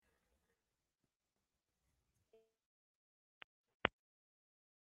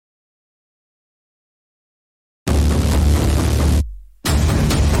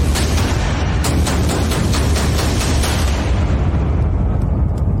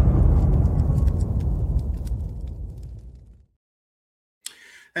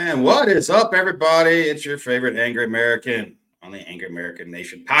And what is up, everybody? It's your favorite Angry American on the Angry American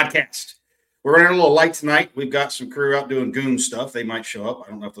Nation podcast. We're running a little light tonight. We've got some crew out doing goon stuff. They might show up. I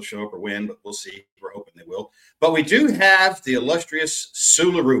don't know if they'll show up or when, but we'll see. We're hoping they will. But we do have the illustrious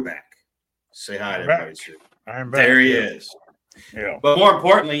Sue LaRue back. Say hi to everybody, Sue. I'm back. There he is. Yeah. But more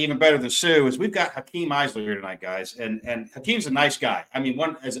importantly, even better than Sue, is we've got Hakim Eisler here tonight, guys. And Hakim's a nice guy. I mean,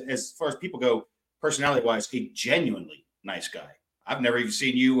 as far as people go, personality-wise, a genuinely nice guy. I've never even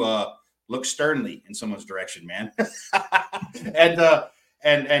seen you look sternly in someone's direction, man.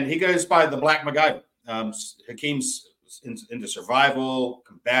 and he goes by the Black MacGyver. Hakim's into survival,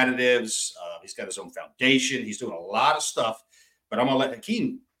 combatives. He's got his own foundation. He's doing a lot of stuff. But I'm gonna let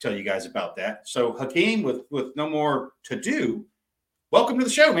Hakim tell you guys about that. So Hakim, with no more to do, welcome to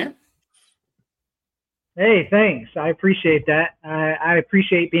the show, man. Hey, thanks. I appreciate that. I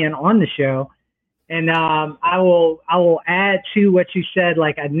appreciate being on the show. And I will add to what you said.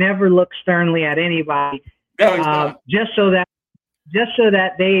 Like, I never look sternly at anybody, just so that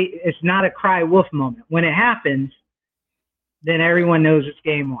it's not a cry wolf moment. When it happens, then everyone knows it's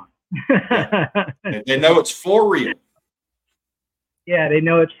game on. They know it's for real. Yeah, they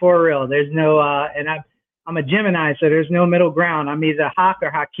know it's for real. There's no and I'm a Gemini, so there's no middle ground. I'm either Hawk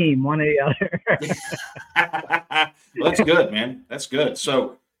or Hakim, one or the other. Well, that's good, man. That's good.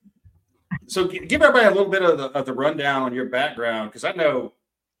 So give everybody a little bit of the rundown on your background, because I know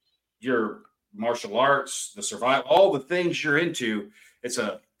your martial arts, the survival, all the things you're into. It's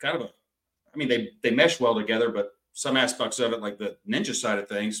a kind of I mean, they mesh well together, but some aspects of it, like the ninja side of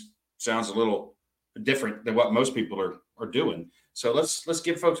things, sounds a little different than what most people are doing. So let's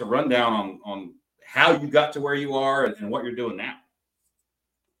give folks a rundown on how you got to where you are and what you're doing now.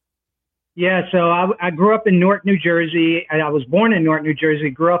 Yeah, so I grew up in Newark, New Jersey. I was born in Newark, New Jersey,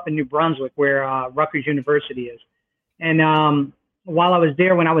 grew up in New Brunswick, where Rutgers University is. And while I was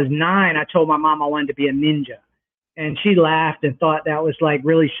there, when I was 9, I told my mom I wanted to be a ninja. And she laughed and thought that was like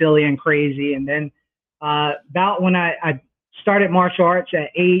really silly and crazy. And then about when I started martial arts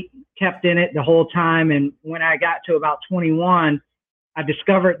at 8, kept in it the whole time. And when I got to about 21, I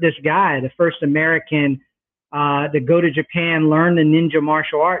discovered this guy, the first American to go to Japan, learn the ninja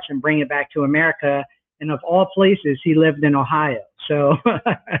martial arts, and bring it back to America. And of all places, he lived in Ohio. So,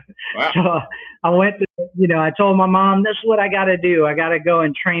 wow. So I went to, I told my mom, this is what I got to do. I got to go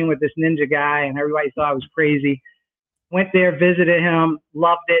and train with this ninja guy. And everybody thought I was crazy. Went there, visited him,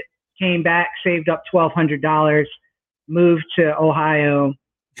 loved it, came back, saved up $1,200, moved to Ohio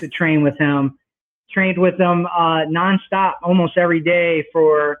to train with him. Trained with him nonstop, almost every day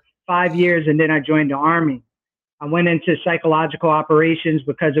for 5 years. And then I joined the Army. I went into psychological operations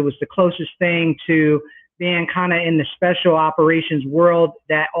because it was the closest thing to being kind of in the special operations world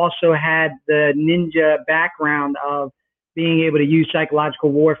that also had the ninja background of being able to use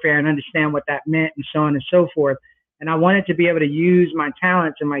psychological warfare and understand what that meant and so on and so forth. And I wanted to be able to use my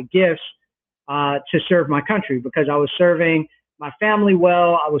talents and my gifts to serve my country, because I was serving my family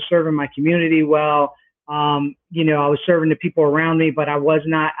well, I was serving my community well. I was serving the people around me, but I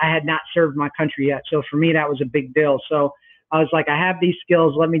had not served my country yet. So for me, that was a big deal. So I was like, I have these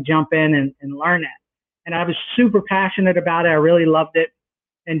skills, let me jump in and learn that. And I was super passionate about it. I really loved it.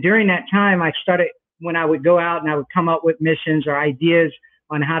 And during that time, I started, when I would go out and I would come up with missions or ideas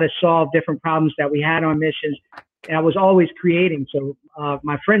on how to solve different problems that we had on missions. And I was always creating. So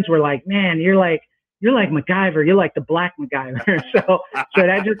my friends were like, man, you're like MacGyver. You're like the Black MacGyver. so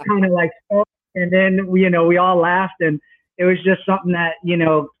that just kind of like, and then, we all laughed, and it was just something that,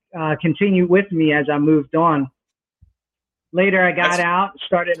 continued with me as I moved on. Later, I got out,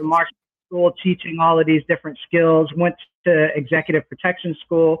 started a martial school, teaching all of these different skills, went to executive protection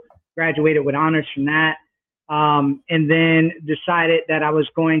school, graduated with honors from that. And then decided that I was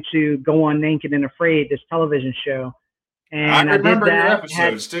going to go on Naked and Afraid, this television show. And I remember your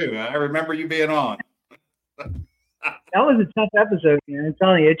episodes too. I remember you being on. That was a tough episode, man. I'm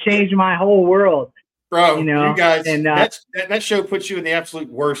telling you, it changed my whole world. Bro, you guys, and that show puts you in the absolute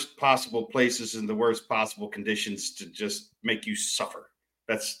worst possible places and the worst possible conditions to just make you suffer.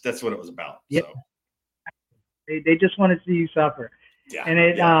 That's what it was about. Yeah. So. They just want to see you suffer. Yeah.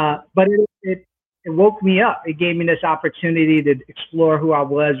 And but it woke me up. It gave me this opportunity to explore who I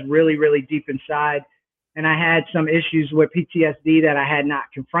was really, really deep inside. And I had some issues with PTSD that I had not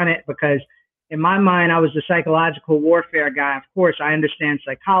confronted, because in my mind, I was the psychological warfare guy. Of course, I understand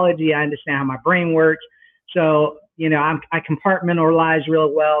psychology. I understand how my brain works. So, I compartmentalize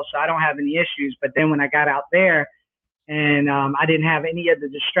real well, so I don't have any issues. But then when I got out there and I didn't have any of the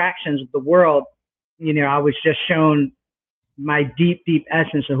distractions of the world, I was just shown my deep, deep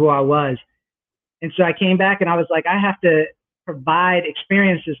essence of who I was. And so I came back and I was like, I have to provide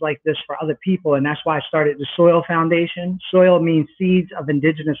experiences like this for other people. And that's why I started the Soil Foundation. Soil means seeds of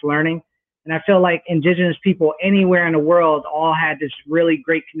indigenous learning. And I feel like indigenous people anywhere in the world all had this really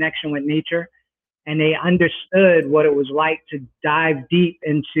great connection with nature. And they understood what it was like to dive deep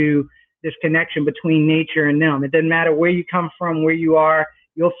into this connection between nature and them. It doesn't matter where you come from, where you are,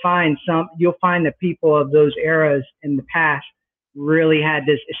 you'll find the people of those eras in the past really had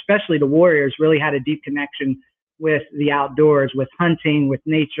this, especially the warriors, really had a deep connection with the outdoors, with hunting, with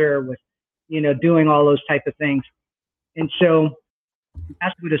nature, with, doing all those type of things. And so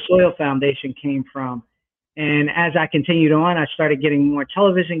that's where the Soil Foundation came from. And as I continued on, I started getting more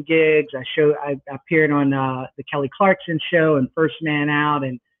television gigs. I appeared on the Kelly Clarkson show and First Man Out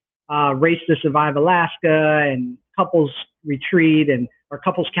and Race to Survive Alaska and Couples Retreat or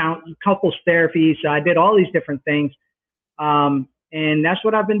couples therapy. So I did all these different things. And that's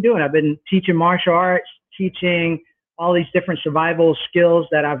what I've been doing. I've been teaching martial arts, teaching all these different survival skills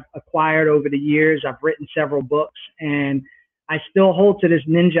that I've acquired over the years. I've written several books, and I still hold to this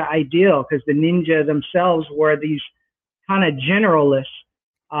ninja ideal, because the ninja themselves were these kind of generalists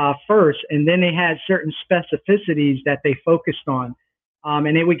first, and then they had certain specificities that they focused on.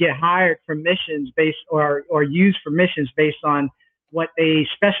 And they would get hired for missions or used for missions based on what they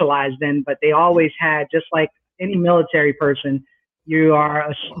specialized in. But they always had, just like any military person, you are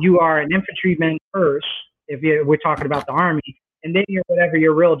an infantryman first, we're talking about the Army, and then you're whatever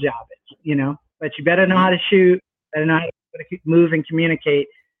your real job is, But you better know how to shoot, better know how to move and communicate,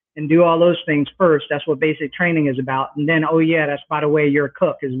 and do all those things first. That's what basic training is about. And then, that's, by the way, you're a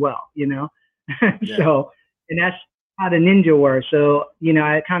cook as well, Yeah. So, and that's how the ninja were. So,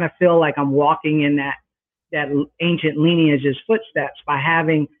 I kind of feel like I'm walking in that ancient lineage's footsteps by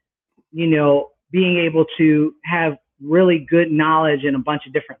having, being able to have really good knowledge in a bunch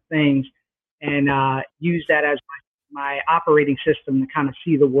of different things, and use that as my operating system to kind of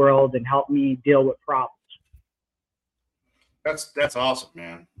see the world and help me deal with problems. That's awesome,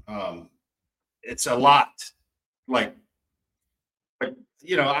 man. It's a lot. Like,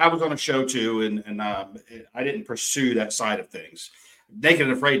 I was on a show too, and I didn't pursue that side of things. Naked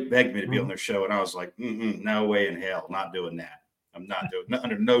and Afraid begged me to be on their show, and I was like, no way in hell, not doing that. I'm not doing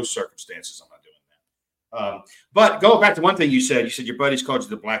under no circumstances. I'm not doing that. But going back to one thing you said your buddies called you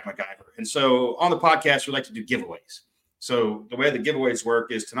the Black MacGyver, and so on the podcast we like to do giveaways. So the way the giveaways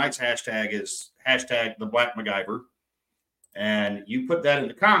work is tonight's hashtag is the Black MacGyver. And you put that in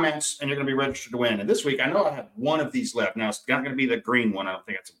the comments, and you're going to be registered to win. And this week, I know I have one of these left. Now, it's not going to be the green one. I don't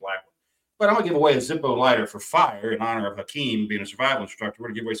think it's a black one. But I'm going to give away a Zippo lighter for fire in honor of Hakim being a survival instructor. We're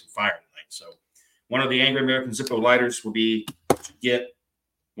going to give away some fire tonight. So one of the Angry American Zippo lighters will be to get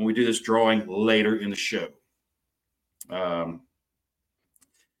when we do this drawing later in the show. Hang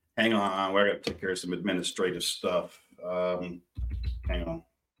on. We're going to take care of some administrative stuff. Hang on.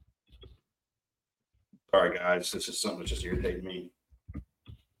 Sorry, guys. This is something that's just irritating me. All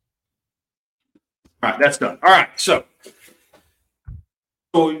right, that's done. All right, so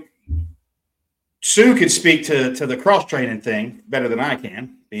Sue can speak to the cross training thing better than I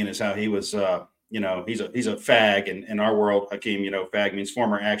can, being as how he was. He's a fag in our world. Hakim, fag means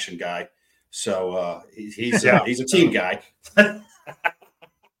former action guy. So he's a team guy.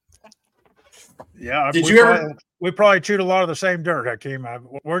 Yeah. Did you ever? We probably chewed a lot of the same dirt, Hakim.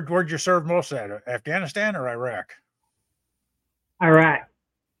 Where'd you serve most at? Afghanistan or Iraq? Iraq.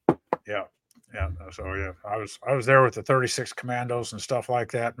 Yeah. So yeah, I was there with the 36 Commandos and stuff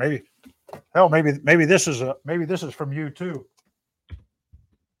like that. Maybe this is from you too.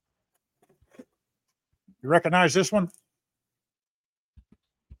 You recognize this one?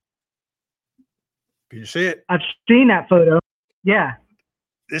 Can you see it? I've seen that photo. Yeah.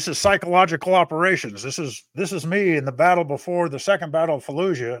 This is psychological operations. This is me in the battle before the second battle of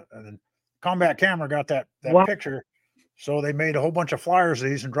Fallujah, and Combat Camera got that picture. So they made a whole bunch of flyers of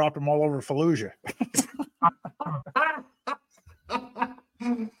these and dropped them all over Fallujah.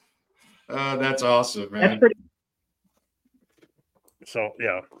 That's awesome, man. That's pretty. So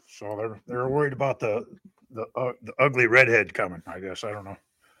yeah, so they're worried about the ugly redhead coming. I guess I don't know.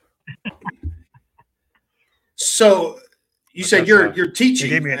 So you said you're teaching.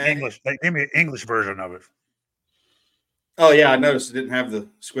 They gave me an English version of it. Oh yeah, I noticed it didn't have the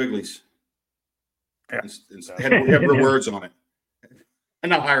squigglies. Yeah, it had words on it, and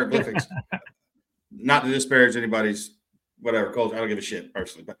not hieroglyphics. Not to disparage anybody's whatever culture. I don't give a shit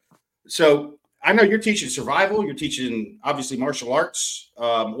personally, but so I know you're teaching survival. You're teaching obviously martial arts.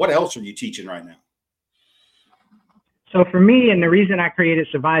 What else are you teaching right now? So for me, and the reason I created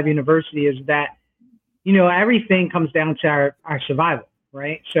Survive University is that, everything comes down to our survival.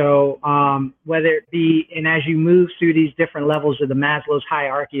 right? So whether it be, and as you move through these different levels of the Maslow's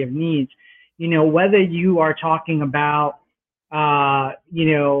hierarchy of needs, whether you are talking about, how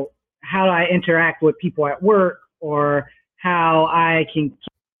do I interact with people at work, or how I can keep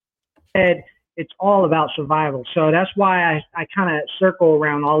fed, it's all about survival. So that's why I kind of circle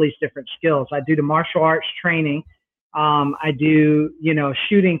around all these different skills. I do the martial arts training. I do,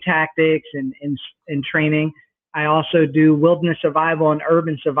 shooting tactics and training. I also do wilderness survival and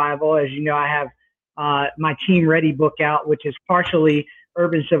urban survival. As you know, I have my Team Ready book out, which is partially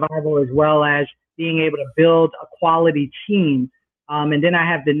urban survival as well as being able to build a quality team. And then I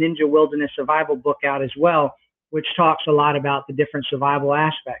have the Ninja Wilderness Survival book out as well, which talks a lot about the different survival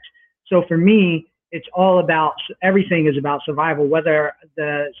aspects. So for me, it's all about, everything is about survival, whether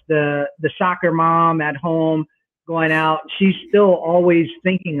the soccer mom at home going out, she's still always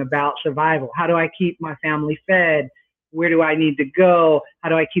thinking about survival. How do I keep my family fed? Where do I need to go? How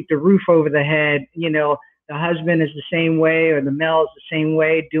do I keep the roof over the head? The husband is the same way, or the male is the same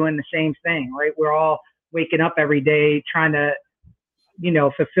way, doing the same thing, right? We're all waking up every day trying to,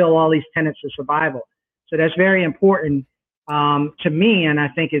 fulfill all these tenets of survival. So that's very important to me, and I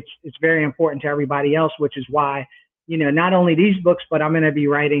think it's very important to everybody else, which is why, not only these books, but I'm going to be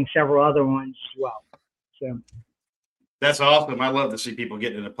writing several other ones as well. So that's awesome. I love to see people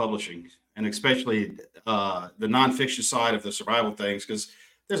getting into publishing, and especially the nonfiction side of the survival things, because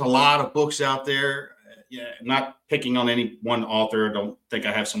there's a lot of books out there. Yeah, not picking on any one author. I don't think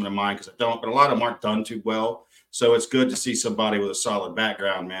I have someone in mind, because I don't, but a lot of them aren't done too well. So it's good to see somebody with a solid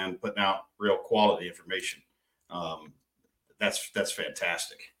background, man, putting out real quality information. That's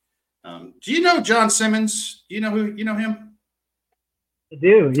fantastic. Do you know John Simmons? Do you know him? I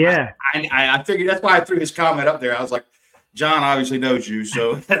do, yeah. I figured that's why I threw his comment up there. I was like, John obviously knows you,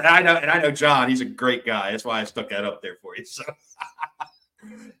 so I know John. He's a great guy. That's why I stuck that up there for you. So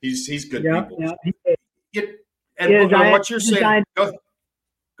he's good people. What you're saying. Go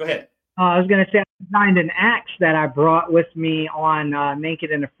ahead. I was going to say, I designed an axe that I brought with me on Naked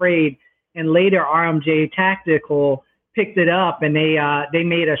and Afraid, and later RMJ Tactical picked it up, and they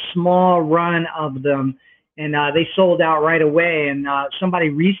made a small run of them, and they sold out right away. And somebody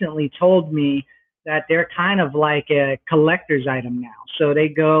recently told me that they're kind of like a collector's item now. So they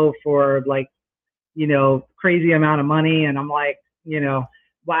go for crazy amount of money, and I'm like,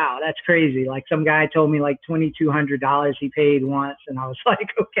 wow, that's crazy. Like some guy told me like $2,200 he paid once, and I was like,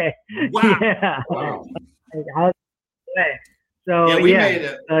 okay, wow. Yeah. Wow. So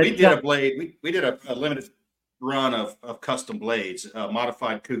yeah, we did a blade. We did a limited run of custom blades,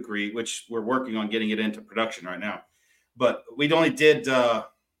 modified kukri, which we're working on getting it into production right now. But we only did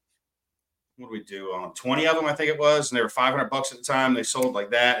what did we do on 20 of them, I think it was, and they were $500 at the time. They sold like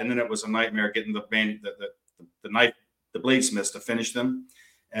that, and then it was a nightmare getting the bladesmiths to finish them.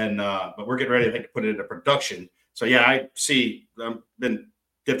 And but we're getting ready, I think, to put it into production. So yeah, I see. I've been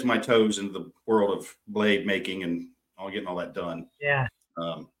dipping my toes into the world of blade making and getting all that done. Yeah.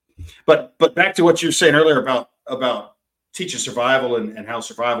 But back to what you were saying earlier about teaching survival and how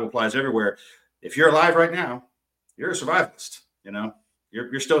survival applies everywhere. If you're alive right now, you're a survivalist.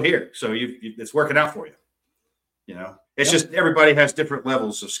 You're still here, so it's working out for you. It's just everybody has different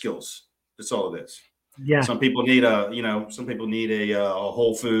levels of skills. That's all it is. Yeah. Some people need a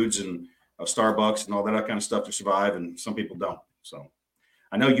Whole Foods and a Starbucks and all that kind of stuff to survive, and some people don't. So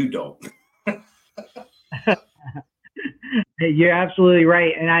I know you don't. You're absolutely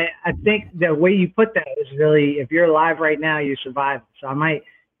right. And I think the way you put that is really, if you're alive right now, you survive. So you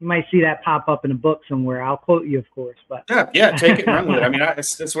might see that pop up in a book somewhere. I'll quote you, of course, but yeah, take it and run with it. I mean,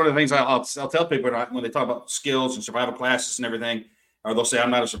 that's one of the things I'll tell people when they talk about skills and survival classes and everything, or they'll say, I'm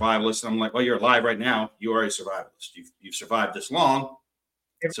not a survivalist. And I'm like, well, you're alive right now. You are a survivalist. You've survived this long.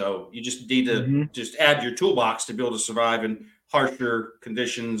 So you just need to just add your toolbox to be able to survive in harsher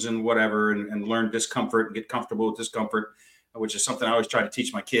conditions and whatever, and learn discomfort and get comfortable with discomfort, which is something I always try to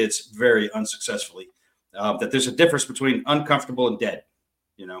teach my kids very unsuccessfully, that there's a difference between uncomfortable and dead.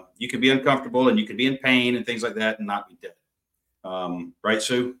 You can be uncomfortable and you can be in pain and things like that and not be dead. Right,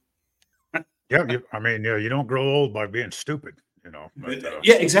 Sue? Yeah. You don't grow old by being stupid, But,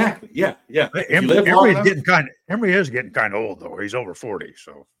 yeah, exactly. Yeah. Emery is getting kind of old, though. He's over 40,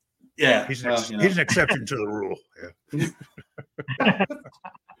 so yeah, he's an exception to the rule. Yeah.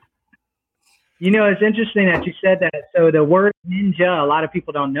 It's interesting that you said that. So the word ninja, a lot of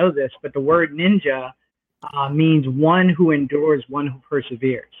people don't know this, but the word ninja means one who endures, one who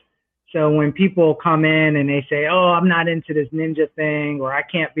perseveres. So when people come in and they say, oh, I'm not into this ninja thing, or I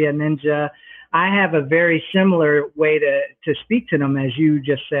can't be a ninja, I have a very similar way to speak to them, as you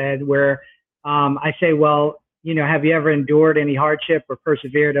just said, where I say, well, have you ever endured any hardship or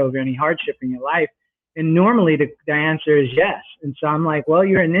persevered over any hardship in your life? And normally the answer is yes. And so I'm like, well,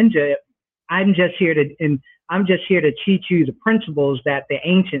 you're a ninja. I'm just here to teach you the principles that the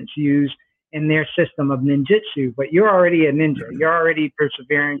ancients use in their system of ninjutsu. But you're already a ninja. You're already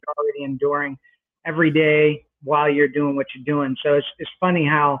persevering. You're already enduring every day while you're doing what you're doing. So it's funny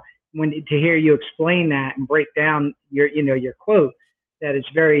how to hear you explain that and break down your quote, that it's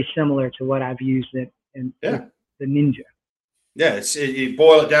very similar to what I've used in the ninja. Yeah, you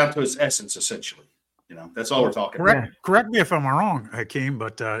boil it down to its essence, essentially. That's all we're talking about. Correct me if I'm wrong, Hakim,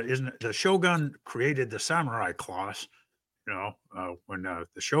 but isn't it the Shogun created the samurai class? When the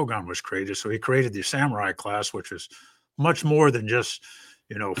Shogun was created, so he created the samurai class, which was much more than just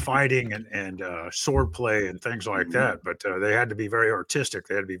fighting and sword play and things like that. But they had to be very artistic.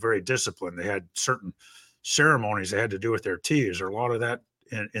 They had to be very disciplined. They had certain ceremonies they had to do with their tea. Is there a lot of that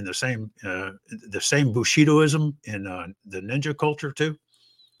in the same Bushidoism in the ninja culture too?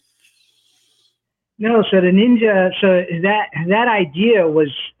 No, so the ninja, so that idea was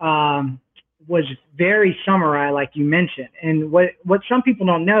very samurai, like you mentioned. And what some people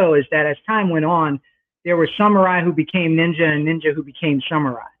don't know is that as time went on, there were samurai who became ninja and ninja who became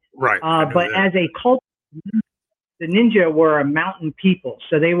samurai. Right. But as a culture, the ninja were a mountain people.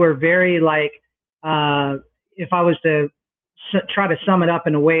 So they were very like, if I was to try to sum it up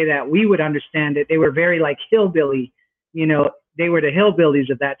in a way that we would understand it, they were very like hillbilly, they were the hillbillies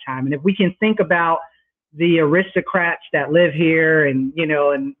of that time. And if we can think about the aristocrats that live here and,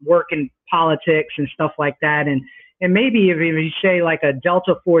 and work in politics and stuff like that. And maybe if you say like a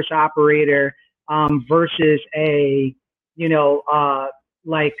Delta Force operator, versus a, a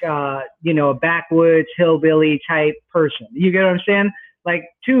backwoods hillbilly type person. You get what I'm saying? Like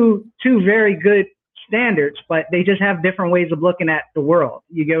two very good standards, but they just have different ways of looking at the world.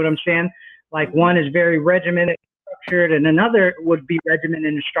 You get what I'm saying? Like one is very regimented, structured, and another would be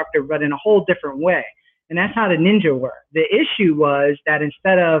regimented and structured, but in a whole different way. And that's how the ninja were. The issue was that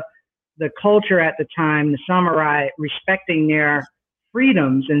instead of the culture at the time, the samurai respecting their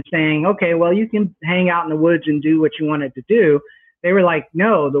freedoms and saying, okay, well, you can hang out in the woods and do what you wanted to do. They were like,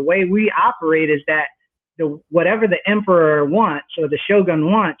 no, the way we operate is that whatever the emperor wants or the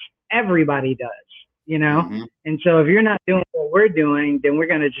shogun wants, everybody does, And so if you're not doing what we're doing, then we're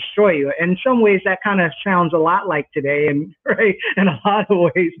going to destroy you. And in some ways, that kind of sounds a lot like today, and right, in a lot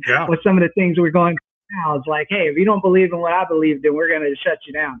of ways, with some of the things we're going through now. It's like, hey, if you don't believe in what I believe, then we're going to shut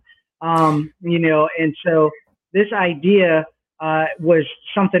you down. And so this idea was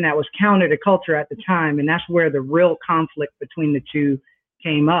something that was counter to culture at the time. And that's where the real conflict between the two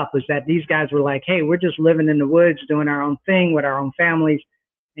came up, was that these guys were like, hey, we're just living in the woods, doing our own thing with our own families.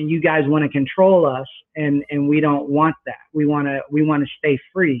 And you guys want to control us. And we don't want that. We want to stay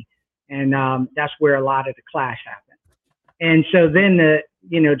free. And that's where a lot of the clash happened. And so then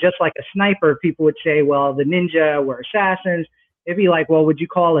just like a sniper, people would say, well, the ninja were assassins. It'd be like, well, would you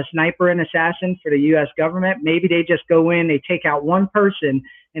call a sniper an assassin for the U.S. government? Maybe they just go in, they take out one person,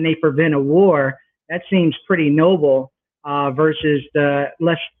 and they prevent a war. That seems pretty noble versus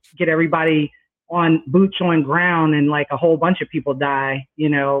let's get everybody on boots on ground and like a whole bunch of people die,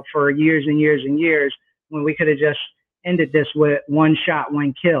 for years and years and years, when we could have just ended this with one shot,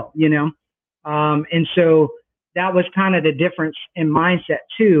 one kill, And so that was kind of the difference in mindset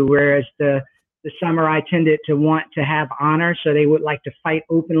too, whereas the samurai tended to want to have honor. So they would like to fight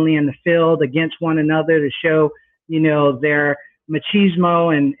openly in the field against one another to show, their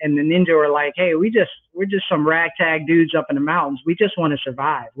machismo, and the ninja were like, hey, we're just some ragtag dudes up in the mountains. We just want to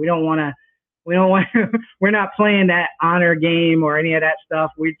survive. We're not playing that honor game or any of that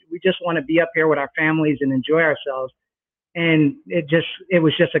stuff. We just want to be up here with our families and enjoy ourselves. And it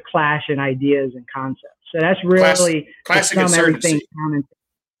was just a clash in ideas and concepts. So that's really classic insurgency.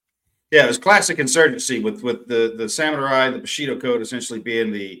 Yeah, it was classic insurgency with the samurai, the Bushido code essentially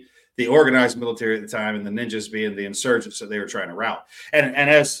being the organized military at the time, and the ninjas being the insurgents that they were trying to rout. And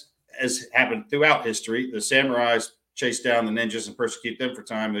as happened throughout history, the samurais chase down the ninjas and persecute them for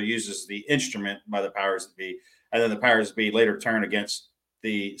time. They're used as the instrument by the powers that be, and then the powers that be later turn against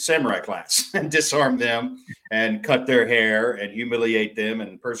the samurai class and disarm them and cut their hair and humiliate them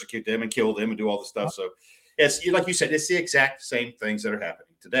and persecute them and kill them and do all the stuff. So it's like you said, it's the exact same things that are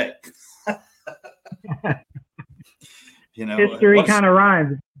happening today. History kind of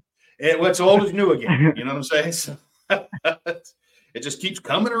rhymes. What's old is new again. You know what I'm saying? So, it just keeps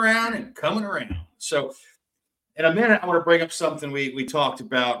coming around and coming around. So in a minute, I want to bring up something we talked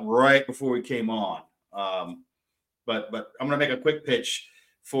about right before we came on. But I'm going to make a quick pitch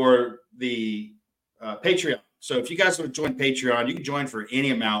for the Patreon So if you guys want to join Patreon, you can join for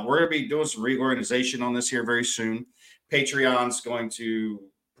any amount. We're going to be doing some reorganization on this here very soon. Patreon's going to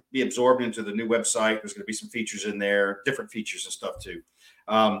be absorbed into the new website. There's going to be some features in there, different features and stuff too.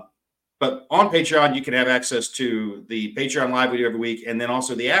 But on Patreon, you can have access to the Patreon Live we do every week, and then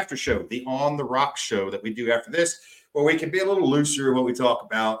also the after show, the On the Rock show that we do after this, where we can be a little looser in what we talk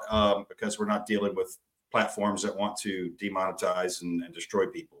about because we're not dealing with platforms that want to demonetize and destroy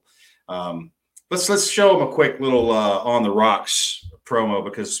people. Let's show them a quick little On the Rocks promo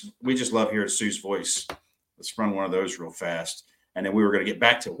because we just love hearing Sue's voice. Let's run one of those real fast. And then we were going to get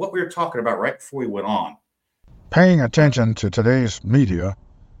back to what we were talking about right before we went on. Paying attention to today's media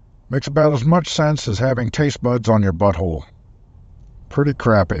makes about as much sense as having taste buds on your butthole. Pretty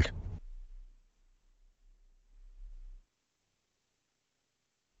crappy.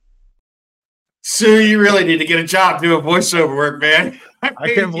 Sue, you really need to get a job doing voiceover work, man.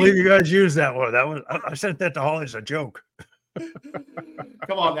 I can't believe you guys used that one. I sent that to Holly as a joke.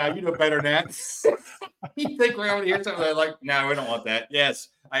 Come on now, you know better than that. You think we're over here something like, no, we don't want that. Yes,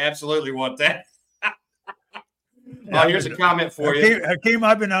 I absolutely want that. Here's a comment for you. Hakim,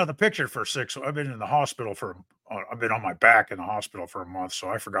 I've been out of the picture for I've been in the hospital I've been on my back in the hospital for a month, so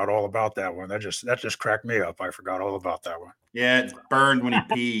I forgot all about that one. That just cracked me up. I forgot all about that one. Yeah, it burned when he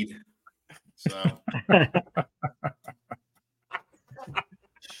peed.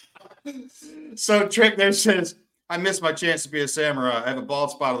 So Trick there says, I missed my chance to be a samurai. I have a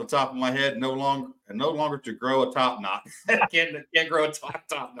bald spot on the top of my head, no longer to grow a top knot. can't grow a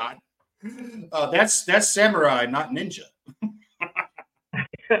top knot. That's samurai, not ninja.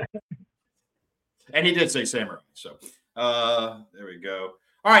 And he did say samurai. So there we go.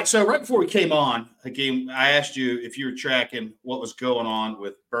 All right. So right before we came on, Hakim, I asked you if you were tracking what was going on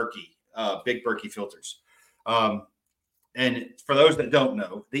with Berkey, big Berkey filters. And for those that don't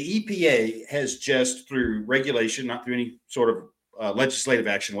know, the EPA has just through regulation, not through any sort of legislative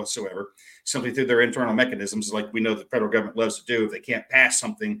action whatsoever, simply through their internal mechanisms, like we know the federal government loves to do. If they can't pass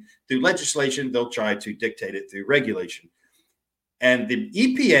something through legislation, they'll try to dictate it through regulation. And the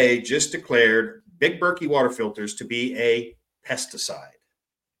EPA just declared big Berkey water filters to be a pesticide.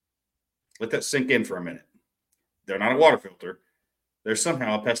 Let that sink in for a minute. They're not a water filter. They're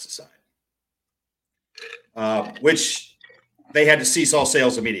somehow a pesticide, which they had to cease all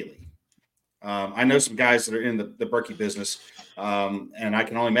sales immediately. I know some guys that are in the Berkey business, and I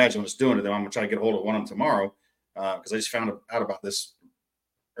can only imagine what's doing to them. I'm going to try to get a hold of one of them tomorrow because I just found out about this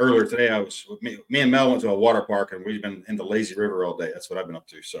earlier today. Me and Mel went to a water park, and we've been in the lazy river all day. That's what I've been up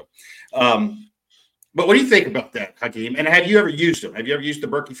to. So, but what do you think about that, Hakim? And have you ever used them? Have you ever used the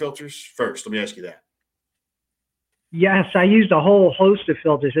Berkey filters? First, let me ask you that. Yes, I used a whole host of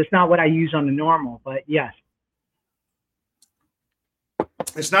filters. It's not what I use on the normal, but yes.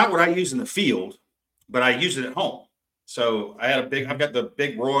 It's not what I use in the field, but I use it at home. So I've got the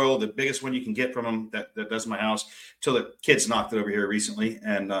big Royal, the biggest one you can get from them that does my house, till the kids knocked it over here recently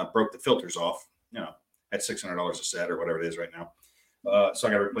and broke the filters off, at $600 a set or whatever it is right now. So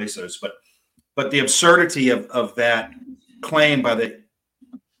I got to replace those. But the absurdity of that claim by the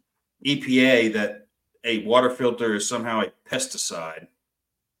EPA that a water filter is somehow a pesticide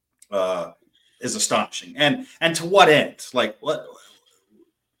is astonishing. And to what end? Like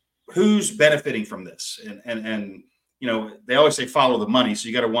who's benefiting from this? And they always say follow the money. So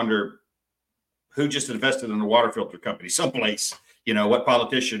you got to wonder who just invested in a water filter company someplace, what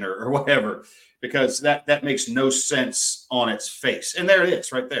politician or whatever, because that makes no sense on its face. And there it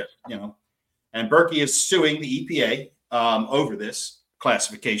is right there, and Berkey is suing the EPA over this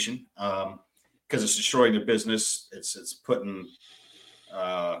classification because it's destroying their business. It's putting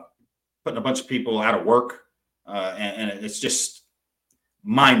a bunch of people out of work. And it's just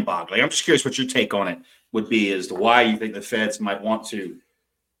mind-boggling. I'm just curious what your take on it would be as to why you think the feds might want to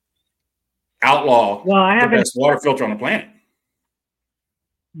outlaw the best water filter on the planet.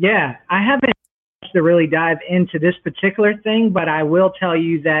 Yeah, I haven't to really dive into this particular thing, but I will tell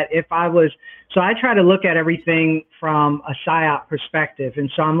you that I try to look at everything from a PSYOP perspective. And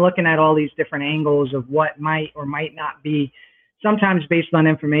so I'm looking at all these different angles of what might or might not be, sometimes based on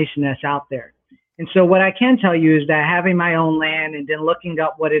information that's out there. And so what I can tell you is that having my own land and then looking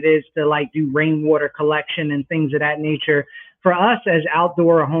up what it is to do rainwater collection and things of that nature, for us as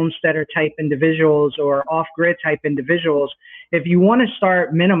outdoor homesteader type individuals or off-grid type individuals, if you want to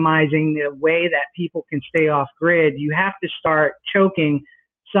start minimizing the way that people can stay off-grid, you have to start choking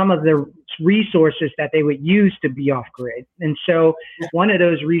some of the resources that they would use to be off-grid. And so one of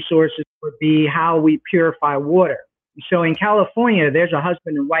those resources would be how we purify water. So in California, there's a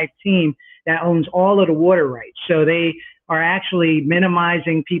husband and wife team that owns all of the water rights. So they are actually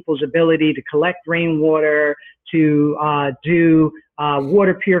minimizing people's ability to collect rainwater, to do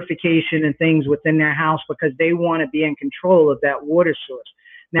water purification and things within their house because they want to be in control of that water source.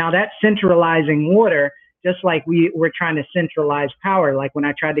 Now, that's centralizing water, just like we're trying to centralize power. Like when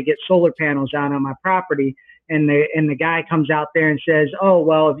I tried to get solar panels out on my property, and the guy comes out there and says, "Oh,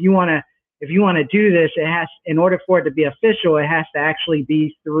 well, if you want to do this, it has, in order for it to be official, it has to actually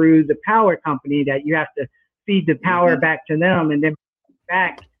be through the power company, that you have to feed the power back to them and then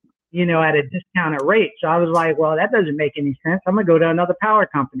back, at a discounted rate." So I was like, well, that doesn't make any sense. I'm going to go to another power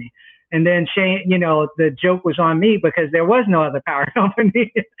company. And then Shane, the joke was on me because there was no other power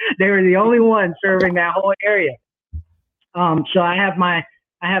company. They were the only one serving that whole area. So I have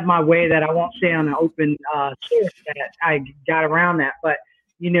my way that I won't say on an open source that I got around that. But,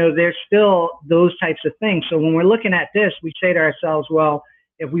 there's still those types of things. So when we're looking at this, we say to ourselves, well,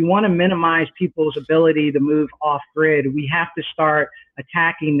 if we want to minimize people's ability to move off grid, we have to start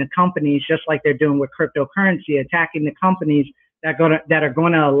attacking the companies, just like they're doing with cryptocurrency, attacking the companies that are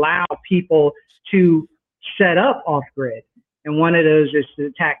going to allow people to set up off grid. And one of those is to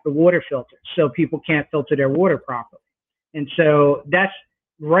attack the water filters, so people can't filter their water properly. And so that's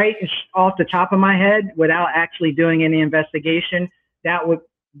right off the top of my head, without actually doing any investigation.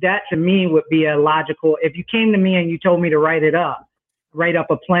 That to me would be a logical. If you came to me and you told me to write up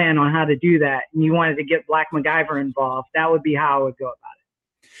a plan on how to do that, and you wanted to get Black MacGyver involved, that would be how I would go about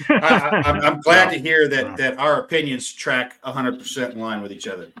it. I'm glad to hear that our opinions track 100% in line with each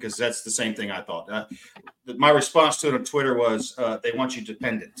other, because that's the same thing I thought. My response to it on Twitter was, they want you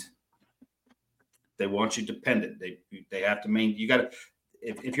dependent. They want you dependent. They have to you got to,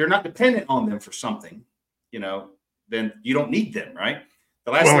 if you're not dependent on them for something, then you don't need them, right?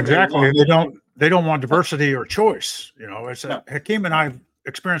 The last well, exactly. They don't want diversity or choice. It's Hakim and I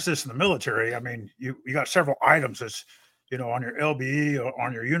experienced this in the military. I mean, you got several items that's, on your LBE or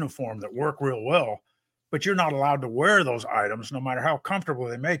on your uniform that work real well, but you're not allowed to wear those items no matter how comfortable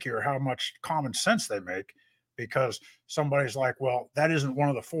they make you or how much common sense they make, because somebody's like, well, that isn't one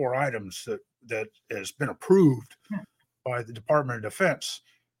of the 4 items that has been approved by the Department of Defense.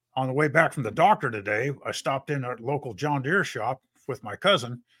 On the way back from the doctor today, I stopped in a local John Deere shop with my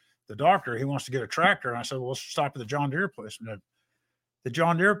cousin, the doctor. He wants to get a tractor. And I said, well, let's stop at the John Deere place. And the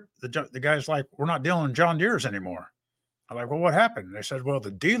John Deere, the guy's like, we're not dealing in John Deeres anymore. I'm like, well, what happened? And they said, well,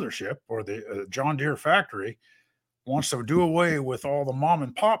 the dealership or the John Deere factory wants to do away with all the mom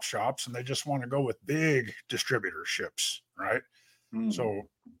and pop shops, and they just want to go with big distributorships, right? Mm. So,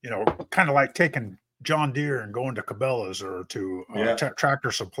 kind of like taking John Deere and going to Cabela's or to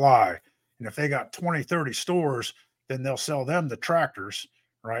Tractor Supply. And if they got 20, 30 stores, then they'll sell them the tractors,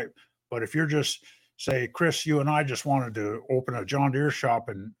 right? But if you're just, say, Chris, you and I just wanted to open a John Deere shop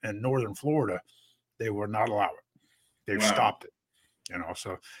in northern Florida, they would not allow it. They've stopped it,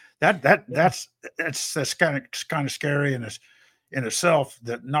 So that's kind of scary in itself,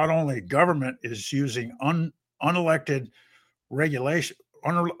 that not only government is using unelected regulation,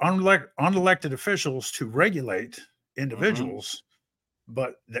 unelected officials to regulate individuals,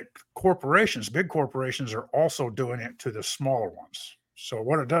 but that big corporations are also doing it to the smaller ones. So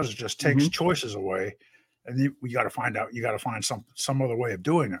what it does is just takes choices away, and we got to find out. You got to find some other way of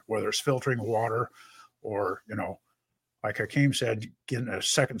doing it, whether it's filtering water, or like Hakim said, getting a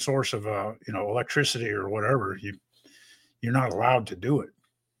second source of electricity or whatever. You're not allowed to do it.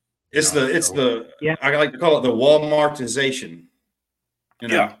 I like to call it the Walmartization.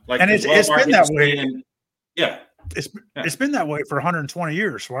 Like, and it's been that way. It's been that way for 120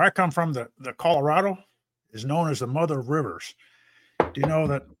 years. Where I come from, the Colorado is known as the mother of rivers. Do you know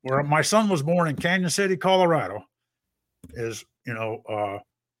that where my son was born in Canyon City, Colorado, is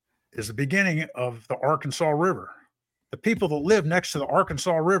the beginning of the Arkansas River? The people that live next to the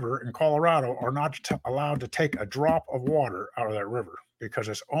Arkansas River in Colorado are not allowed to take a drop of water out of that river because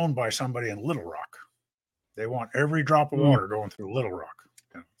it's owned by somebody in Little Rock. They want every drop of water going through Little Rock.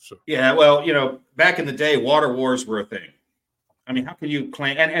 Back in the day, water wars were a thing. I mean, how can you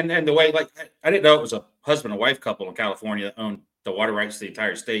claim and the way, like, I didn't know it was a husband and wife couple in California that owned the water rights to the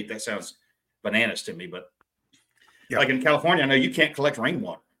entire state. That sounds bananas to me, but like in California, I know you can't collect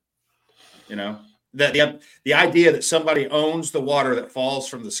rainwater. The idea that somebody owns the water that falls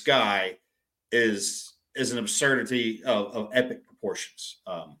from the sky is an absurdity of epic proportions.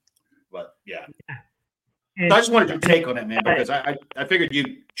 But yeah. So I just wanted your take on that, man, because I figured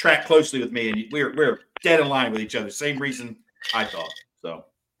you track closely with me, and we're dead in line with each other. Same reason I thought. So.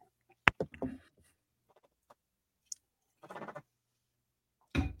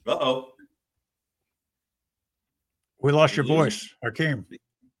 Uh-oh. We lost your voice, Hakim.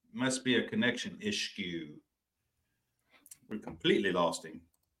 Must be a connection issue. We completely lost him.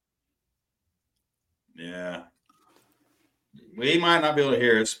 Yeah. We might not be able to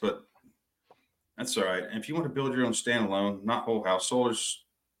hear us, but that's all right. And if you want to build your own standalone, not whole house, solar's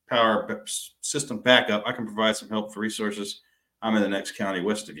power system backup, I can provide some help for resources. I'm in the next county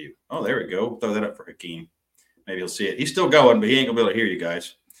west of you. Oh, there we go. Throw that up for Hakim. Maybe you'll see it. He's still going, but he ain't going to be able to hear you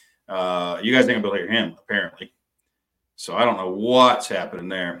guys. You guys ain't going to be able to hear him, apparently. So I don't know what's happening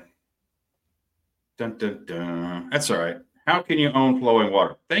there. Dun, dun, dun. That's all right. How can you own flowing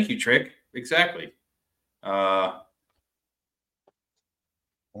water? Thank you, Trick. Exactly. I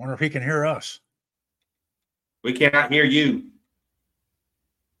wonder if he can hear us. We cannot hear you.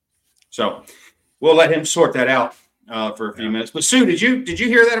 So we'll let him sort that out for a few minutes. But Sue, did you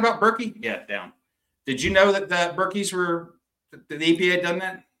hear that about Berkey? Yeah, down. Did you know that Berkeys were the EPA had done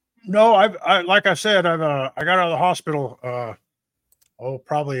that? No, I like I said, I got out of the hospital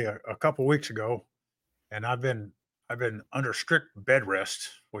probably a couple weeks ago, and I've been under strict bed rest,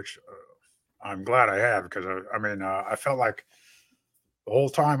 which I'm glad I have, because I felt like the whole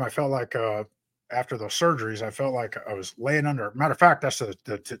time after the surgeries, I felt like I was laying under. Matter of fact, that's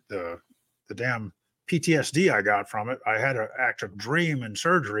the damn PTSD I got from it. I had an active dream in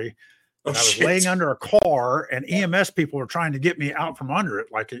surgery. I was laying under a car, and EMS people were trying to get me out from under it,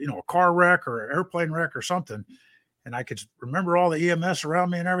 like, a car wreck or an airplane wreck or something. And I could remember all the EMS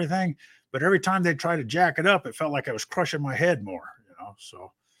around me and everything. But every time they tried to jack it up, it felt like I was crushing my head more,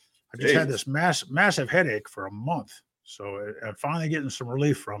 So I just had this massive headache for a month. So I'm finally getting some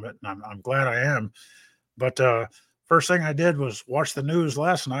relief from it, and I'm glad I am. But first thing I did was watch the news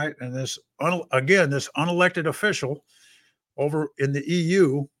last night, and this unelected official over in the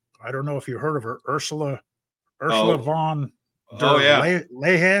EU. I don't know if you heard of her, Ursula von der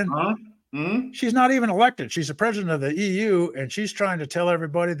Leyen. Uh-huh. Mm-hmm. She's not even elected. She's the president of the EU, and she's trying to tell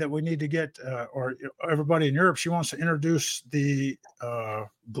everybody that we need to get, or everybody in Europe, she wants to introduce the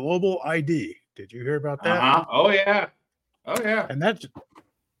global ID. Did you hear about that? Uh-huh. Oh yeah. And that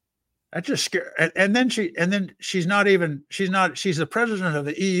just scared. And then she's the president of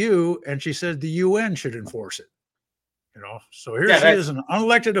the EU, and she said the UN should enforce it. So here she is, an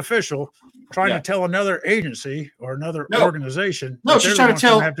unelected official trying to tell another agency or another organization. No, she's trying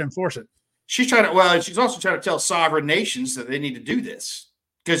to have to enforce it. She's also trying to tell sovereign nations that they need to do this.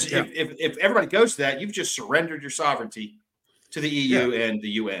 Because if everybody goes to that, you've just surrendered your sovereignty to the EU and the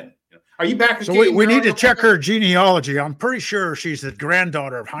UN. Are you back? So we need to check her genealogy. I'm pretty sure she's the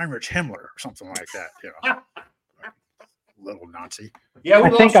granddaughter of Heinrich Himmler or something like that. Little Nazi. Yeah, we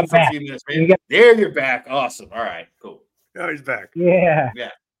lost you for a few minutes, man. There, you're back. Awesome. All right, cool. Oh, he's back. Yeah.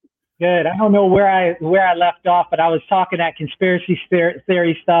 Good. I don't know where I left off, but I was talking that conspiracy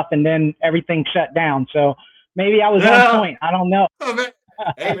theory stuff, and then everything shut down. So maybe I was on point. I don't know. Oh, man.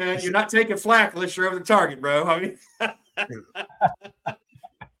 Hey, man, you're not taking flack unless you're over the target, bro.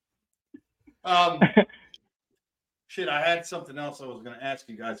 Shit, I had something else I was going to ask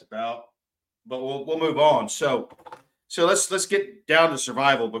you guys about, but we'll move on. So let's get down to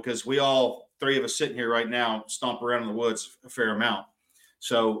survival, because we all three of us sitting here right now stomp around in the woods a fair amount.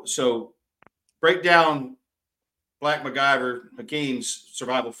 So break down Black MacGyver Hakim's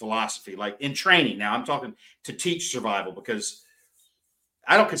survival philosophy, like in training. Now I'm talking to teach survival, because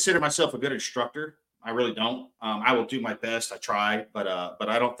I don't consider myself a good instructor. I really don't. I will do my best. I try, but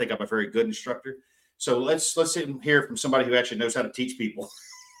I don't think I'm a very good instructor. So let's hear from somebody who actually knows how to teach people.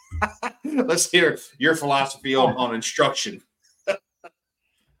 Let's hear your philosophy on instruction.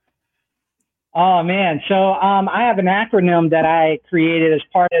 Oh man. So I have an acronym that I created as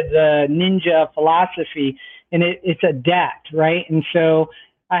part of the ninja philosophy, and it's ADAPT, right? And so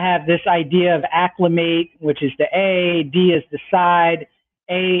I have this idea of acclimate, which is the A, D is decide,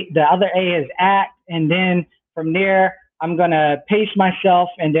 the other A is act, and then from there I'm going to pace myself,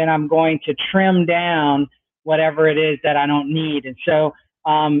 and then I'm going to trim down whatever it is that I don't need. And so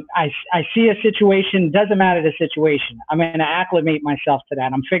I see a situation, doesn't matter the situation, I'm going to acclimate myself to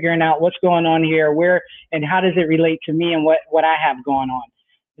that. I'm figuring out what's going on here, where, and how does it relate to me and what I have going on.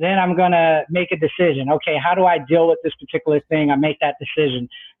 Then I'm going to make a decision. Okay, how do I deal with this particular thing? I make that decision.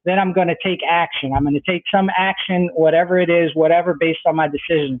 Then I'm going to take action. I'm going to take some action, whatever it is, whatever based on my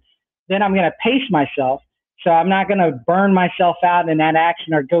decision. Then I'm going to pace myself. So I'm not going to burn myself out in that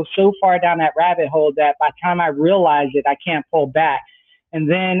action or go so far down that rabbit hole that by the time I realize it, I can't pull back. And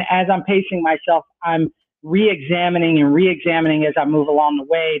then as I'm pacing myself, I'm re-examining as I move along the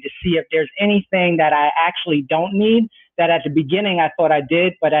way to see if there's anything that I actually don't need, that at the beginning I thought I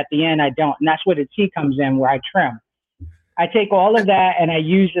did, but at the end I don't. And that's where the T comes in, where I trim. I take all of that and I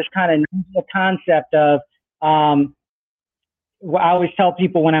use this kind of concept of, I always tell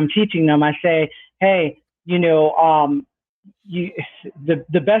people when I'm teaching them, I say, hey,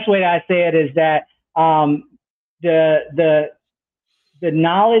 the best way that I say it is that the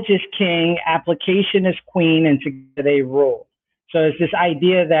knowledge is king, application is queen, and together they rule. So it's this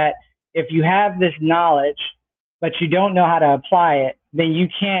idea that if you have this knowledge, but you don't know how to apply it, then you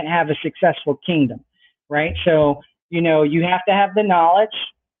can't have a successful kingdom, right? So, you have to have the knowledge,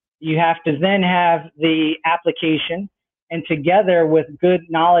 you have to then have the application, and together with good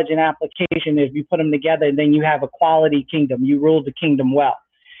knowledge and application, if you put them together, then you have a quality kingdom. You rule the kingdom well.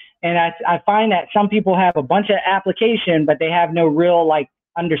 And I find that some people have a bunch of application, but they have no real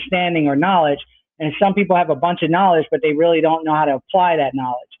understanding or knowledge. And some people have a bunch of knowledge, but they really don't know how to apply that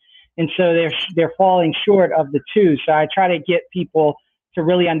knowledge. And so they're falling short of the two. So I try to get people to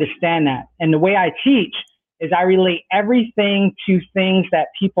really understand that. And the way I teach is I relate everything to things that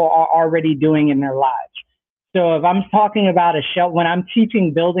people are already doing in their lives. So if I'm talking about a shelter, when I'm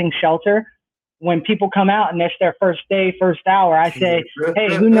teaching building shelter, when people come out and it's their first day, first hour, I say,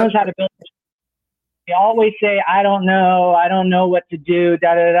 hey, who knows how to build a shelter? They always say, I don't know what to do,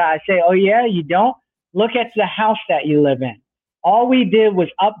 da, da, da. I say, oh yeah, you don't? Look at the house that you live in. All we did was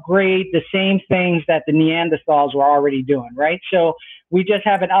upgrade the same things that the Neanderthals were already doing, right? So we just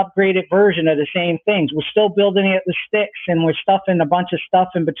have an upgraded version of the same things. We're still building it with sticks, and we're stuffing a bunch of stuff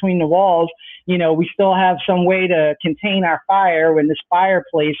in between the walls. We still have some way to contain our fire in this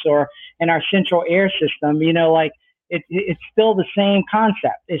fireplace or in our central air system. It's still the same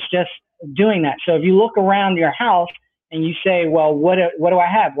concept. It's just doing that. So if you look around your house and you say, well, what do I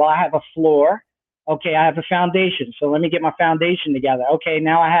have? Well, I have a floor. Okay, I have a foundation. So let me get my foundation together. Okay,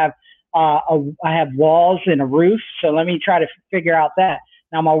 now I have walls and a roof. So let me try to figure out that.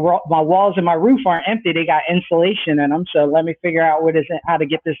 Now my walls and my roof aren't empty. They got insulation in them. So let me figure out how to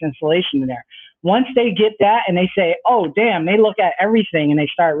get this insulation in there. Once they get that and they say, oh, damn, they look at everything and they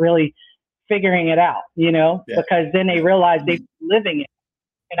start really figuring it out, because then they realize they're living it.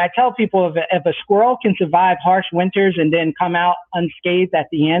 And I tell people if a squirrel can survive harsh winters and then come out unscathed at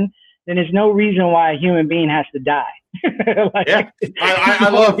the end, then there's no reason why a human being has to die. I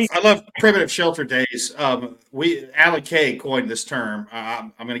love primitive shelter days. Alan Kay coined this term.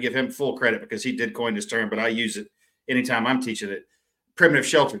 I'm going to give him full credit because he did coin this term, but I use it anytime I'm teaching it. Primitive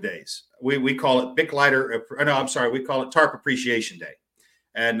shelter days. We call it we call it TARP Appreciation Day,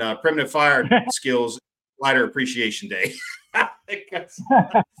 and primitive fire skills lighter appreciation day. They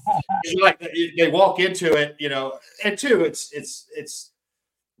walk into it, and two, it's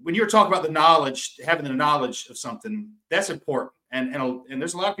when you're talking about the knowledge, having the knowledge of something, that's important. And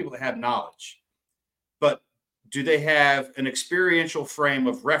there's a lot of people that have knowledge, but do they have an experiential frame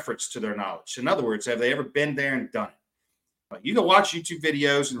of reference to their knowledge? In other words, have they ever been there and done it? You can watch YouTube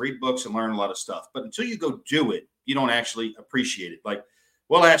videos and read books and learn a lot of stuff, but until you go do it, you don't actually appreciate it.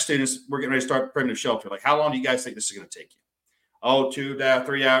 We'll ask students, we're getting ready to start primitive shelter. How long do you guys think this is going to take you? Oh, 2 to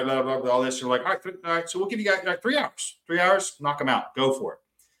 3 hours, blah, blah, blah, all this. You're like, all right, so we'll give you guys 3 hours. 3 hours, knock them out. Go for it.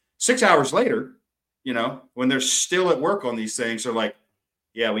 6 hours later, when they're still at work on these things, they're like,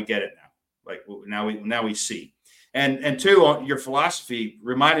 yeah, we get it now. Now we see. And two, on your philosophy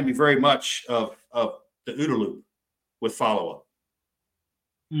reminded me very much of the OODA loop with follow-up.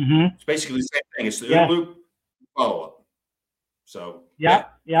 Mm-hmm. It's basically the same thing. It's the OODA loop, follow-up. So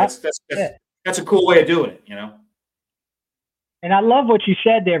that's a cool way of doing it, And I love what you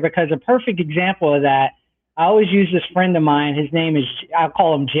said there, because a perfect example of that, I always use this friend of mine. His name is, I'll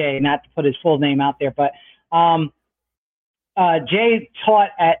call him Jay, not to put his full name out there, but Jay taught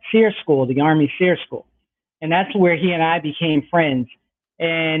at SEER School, the Army SEER School. And that's where he and I became friends.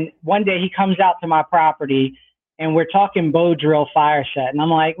 And one day he comes out to my property and we're talking bow drill fire set. And I'm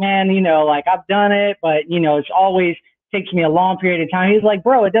like, man, I've done it, but it's always takes me a long period of time. He's like,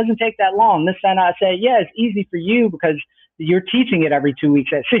 bro, it doesn't take that long. This and I said, yeah, it's easy for you because you're teaching it every 2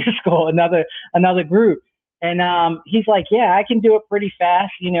 weeks at SEER School, another group. And he's like, yeah, I can do it pretty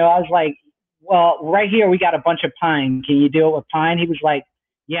fast. I was like, well, right here, we got a bunch of pine. Can you do it with pine? He was like,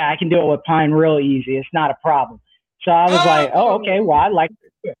 yeah, I can do it with pine real easy. It's not a problem. So I was like, oh, okay, well, I like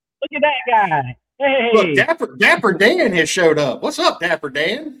it. Look at that guy. Hey. Look, Dapper Dan has showed up. What's up, Dapper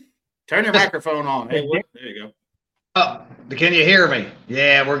Dan? Turn your microphone on. Hey, there you go. Oh, can you hear me?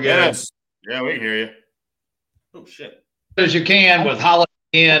 Yeah, we're good. Yes. Yeah, we can hear you. Oh, shit. As you can with Holiday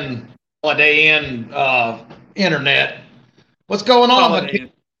Inn internet. What's going on?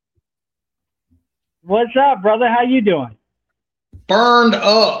 What's up, brother? How you doing? Burned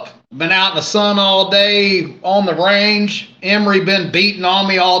up. Been out in the sun all day on the range. Emory been beating on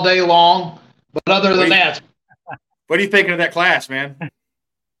me all day long. But other than that. What are you thinking of that class, man?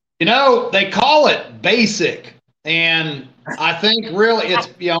 They call it basic. And I think really it's,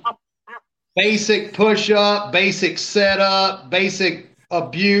 basic push-up, basic setup, basic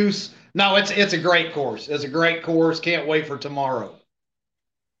abuse. No, it's a great course. It's a great course. Can't wait for tomorrow.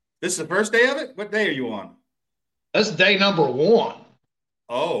 This is the first day of it? What day are you on? That's day number 1.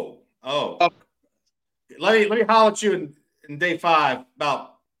 Oh. Let me holler at you in day 5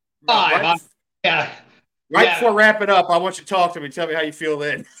 about 5. Right before wrapping up, I want you to talk to me. Tell me how you feel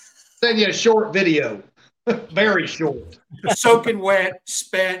then. Send you a short video. Very short. Soaking wet,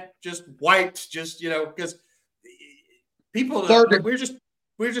 spent, just wiped, just, because people, we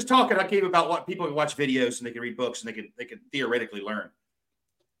were just talking, Hakim, about what people can watch videos and they can read books and they can theoretically learn.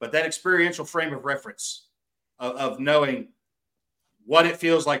 But that experiential frame of reference of knowing what it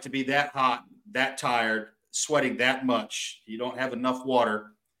feels like to be that hot, that tired, sweating that much, you don't have enough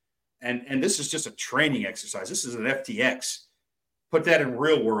water. And this is just a training exercise. This is an FTX. Put that in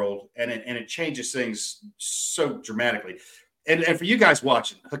real world, and it changes things so dramatically. And for you guys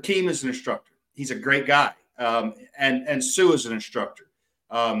watching, Hakim is an instructor. He's a great guy. And Sue is an instructor.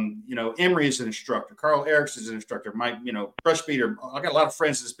 Emery is an instructor. Carl Erickson is an instructor. Mike, Brush Beater. I got a lot of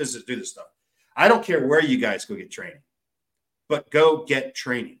friends in this business that do this stuff. I don't care where you guys go get training, but go get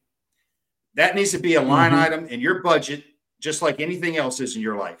training. That needs to be a line item in your budget, just like anything else is in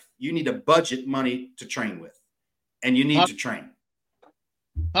your life. You need to budget money to train with, and you need to train.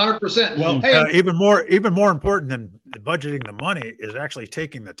 100%. Well, even more important than budgeting the money is actually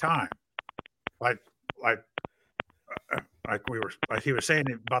taking the time. Like he was saying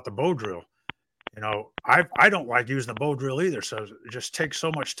about the bow drill. I don't like using the bow drill either. So it just takes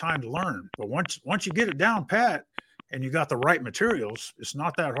so much time to learn. But once you get it down pat and you got the right materials, it's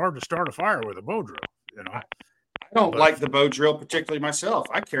not that hard to start a fire with a bow drill. I don't like the bow drill particularly myself.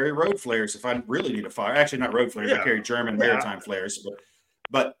 I carry road flares if I really need a fire. Actually, not road flares. I carry German maritime flares.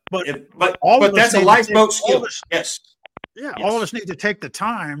 But that's a lifeboat skill. Yes. Yeah. All of us need to take the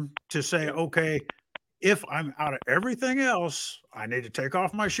time to say, okay, if I'm out of everything else, I need to take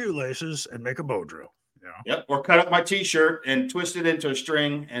off my shoelaces and make a bow drill. Yep. Or cut up my T-shirt and twist it into a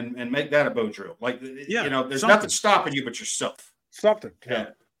string and make that a bow drill. There's nothing stopping you but yourself. Something. Yeah.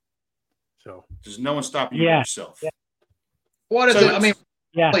 So there's no one stopping you but yourself. Yeah. What is it? I mean,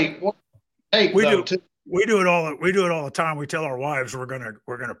 we do it all the time. We tell our wives we're gonna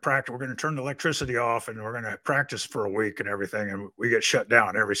practice. We're gonna turn the electricity off and we're gonna practice for a week and everything, and we get shut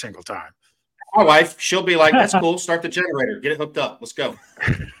down every single time. My wife, she'll be like, "That's cool. Start the generator. Get it hooked up. Let's go."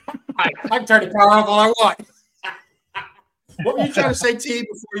 I can turn the power off all I want. What were you trying to say, T,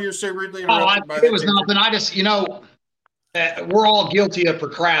 before you were so rudely interrupted? It was nothing. I just, we're all guilty of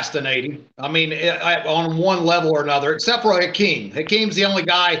procrastinating. I mean, on one level or another, except for Hakim. Hakim's the only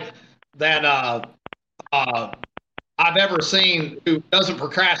guy that I've ever seen who doesn't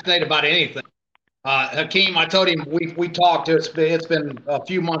procrastinate about anything. Hakim, I told him we talked. It's been a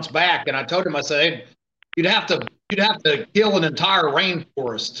few months back, and I told him, I said, hey, you'd have to kill an entire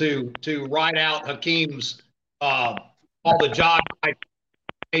rainforest to write out Hakim's all the jobs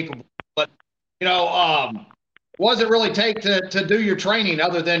capable. But what does it really take to do your training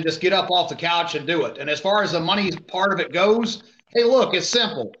other than just get up off the couch and do it? And as far as the money part of it goes, hey, look, it's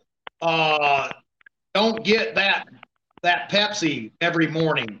simple. Don't get that Pepsi every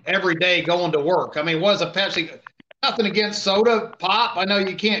morning, every day going to work. I mean, what is a Pepsi? Nothing against soda, pop. I know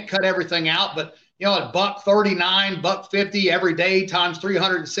you can't cut everything out, but at $1.39, $1.50 every day times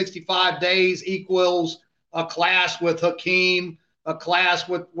 365 days equals a class with Hakim, a class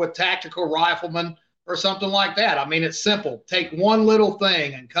with tactical riflemen, or something like that. I mean, it's simple. Take one little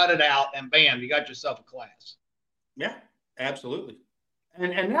thing and cut it out, and bam, you got yourself a class. Yeah, absolutely.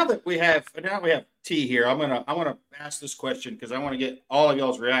 And now that we have T here, I want to ask this question because I want to get all of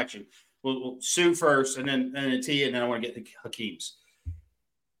y'all's reaction. We'll Sue first, and then T, and then I want to get to Hakim's.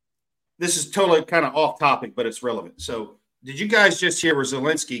 This is totally kind of off topic, but it's relevant. So, did you guys just hear where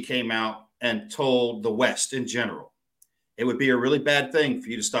Zelensky came out and told the West in general it would be a really bad thing for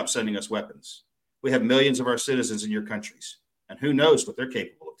you to stop sending us weapons? We have millions of our citizens in your countries, and who knows what they're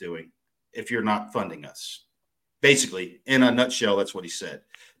capable of doing if you're not funding us. Basically, in a nutshell, that's what he said.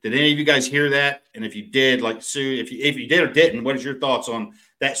 Did any of you guys hear that? And if you did, like Sue, if you did or didn't, what is your thoughts on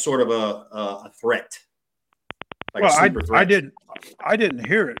that sort of a threat? Like I didn't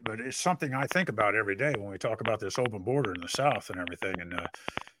hear it, but it's something I think about every day when we talk about this open border in the South and everything. And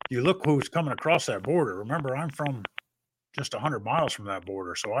you look who's coming across that border. Remember, I'm from just 100 miles from that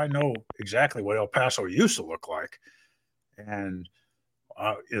border, so I know exactly what El Paso used to look like. And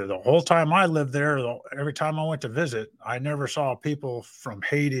the whole time I lived there, every time I went to visit, I never saw people from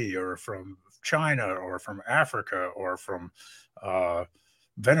Haiti or from China or from Africa or from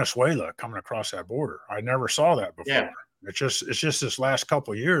Venezuela coming across that border. I never saw that before. Yeah. It's just this last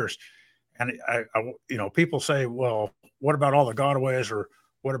couple of years, And people say, well, what about all the gotaways, or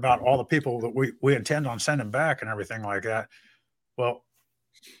what about all the people that we intend on sending back and everything like that? Well,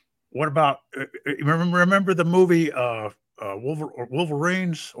 what about remember the movie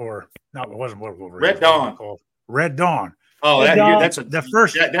Wolverines, or no, it wasn't Wolverines. Red Dawn. Red Dawn. Oh, that's the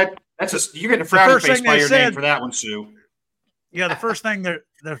first. You get a frowny face by your name for that one, Sue. Yeah, the first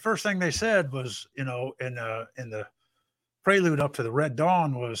thing they said was, in the prelude up to the Red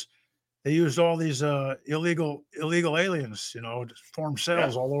Dawn, was they used all these illegal aliens, to form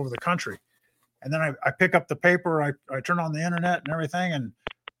cells all over the country. And then I pick up the paper, I turn on the internet and everything, and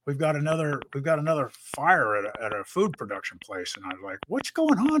we've got another fire at a food production place, and I'm like, what's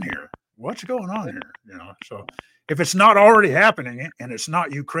going on here? What's going on here? So if it's not already happening and it's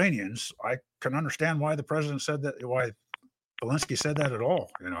not Ukrainians, I can understand why the president said that, why Zelensky said that at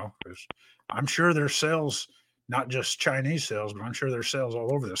all, because I'm sure there's cells, not just Chinese cells, but I'm sure there's cells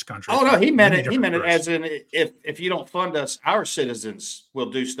all over this country. Oh no, he meant it. He meant it as in, if you don't fund us, our citizens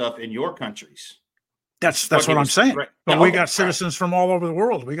will do stuff in your countries. That's what I'm saying. Right. But we got citizens from all over the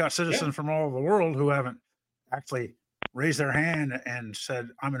world. We got citizens from all over the world who haven't actually raised their hand and said,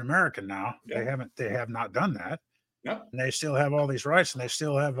 "I'm an American now." Yeah. They have not done that. Yep. And they still have all these rights, and they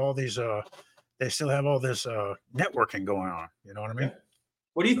still have all these. They still have all this networking going on. You know what I mean? Yeah.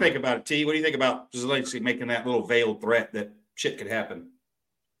 What do you think about it, T? What do you think about Zelensky making that little veiled threat that shit could happen?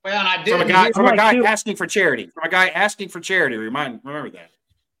 Well, and I did from a guy asking for charity. From a guy asking for charity. Remember that.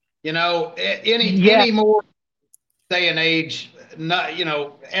 Any more day and age,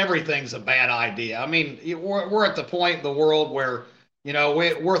 everything's a bad idea. I mean, we're at the point in the world where,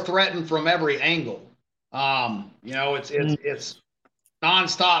 we're threatened from every angle. It's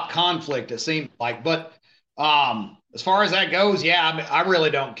nonstop conflict, it seems like. But as far as that goes, I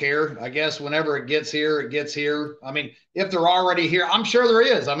really don't care. I guess whenever it gets here, it gets here. I mean, if they're already here, I'm sure there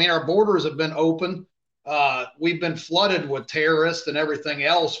is. I mean, our borders have been open. We've been flooded with terrorists and everything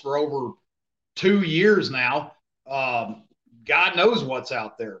else for over 2 years now. God knows what's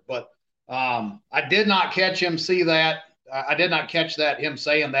out there. But I did not catch him see that. I did not catch him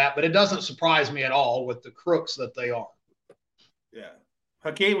saying that. But it doesn't surprise me at all with the crooks that they are. Yeah.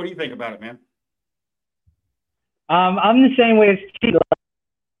 Hakim, what do you think about it, man? I'm the same way as T.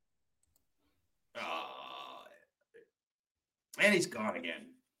 And he's gone again.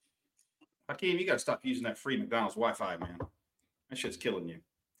 Hakim, you got to stop using that free McDonald's Wi-Fi, man. That shit's killing you.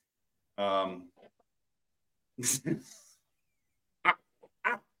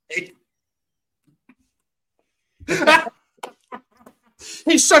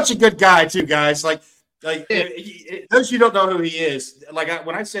 He's such a good guy, too, guys. Like those of you don't know who he is.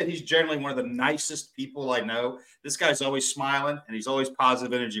 When I said he's generally one of the nicest people I know, this guy's always smiling and he's always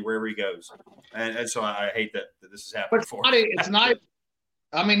positive energy wherever he goes. And so I hate that this is happening for him. It's nice.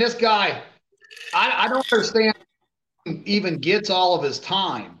 I mean, this guy, I don't understand how he even gets all of his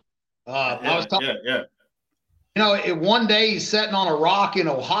time. I was talking. One day he's sitting on a rock in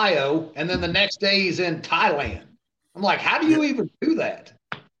Ohio, and then the next day he's in Thailand. I'm like, how do you even do that?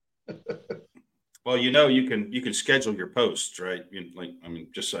 Well, you can schedule your posts, right?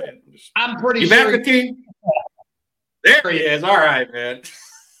 Just saying. I'm pretty sure. You back, Hakim? There he is. All right, man.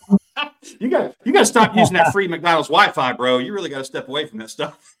 You got to stop using that free McDonald's Wi-Fi, bro. You really got to step away from that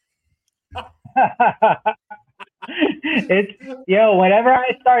stuff. Whenever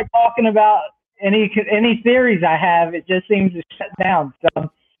I start talking about any theories I have, it just seems to shut down.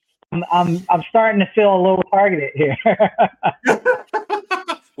 So I'm starting to feel a little targeted here.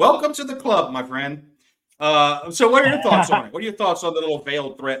 Welcome to the club, my friend. So what are your thoughts on it? What are your thoughts on the little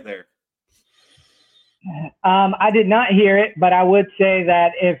veiled threat there? I did not hear it, but I would say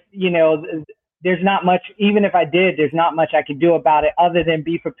that if, there's not much, even if I did, there's not much I could do about it other than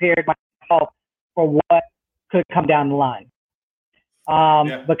be prepared myself for what could come down the line.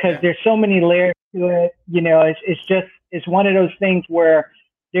 Because there's so many layers to it, it's one of those things where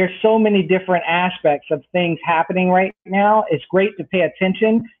there's so many different aspects of things happening right now. It's great to pay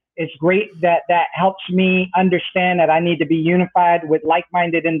attention. It's great that helps me understand that I need to be unified with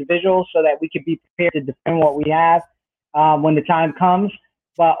like-minded individuals so that we can be prepared to defend what we have when the time comes.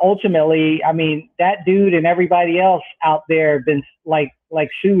 But ultimately, I mean, that dude and everybody else out there have been, like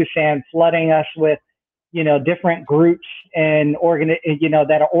Sue was saying, flooding us with, different groups and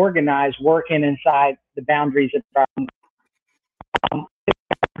that are organized, working inside the boundaries of our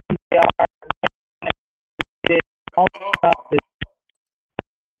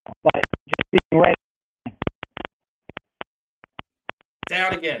but just being ready.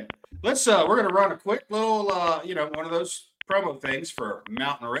 Down again. Let's we're gonna run a quick little one of those promo things for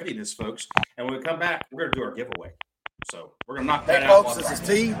Mountain Readiness, folks. And when we come back, we're gonna do our giveaway. So we're gonna knock that out. Folks, this is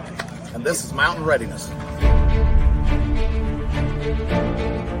T. and this is Mountain Readiness.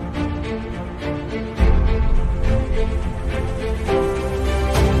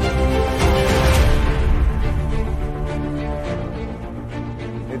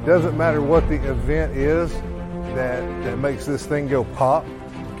 It doesn't matter what the event is that makes this thing go pop.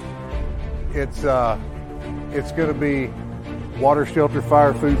 It's going to be water, shelter,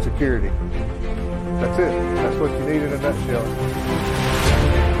 fire, food security. That's it. That's what you need in a nutshell.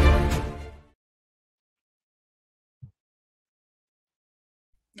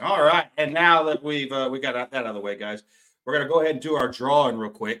 All right, and now that we got that out of the way, guys, we're going to go ahead and do our drawing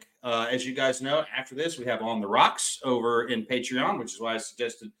real quick. As you guys know, after this, we have On the Rocks over in Patreon, which is why I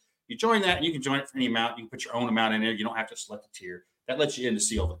suggested you join that. And you can join it for any amount. You can put your own amount in there. You don't have to select a tier. That lets you in to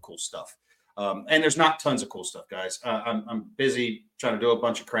see all the cool stuff. And there's not tons of cool stuff, guys. I'm busy trying to do a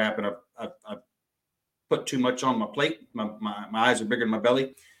bunch of crap, and I've put too much on my plate. My eyes are bigger than my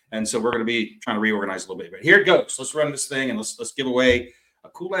belly. And so we're going to be trying to reorganize a little bit. But here it goes. Let's run this thing, and let's give away a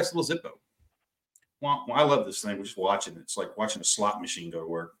cool ass little Zippo. Well, I love this thing. We're just watching it. It's like watching a slot machine go to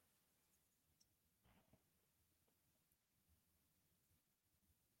work.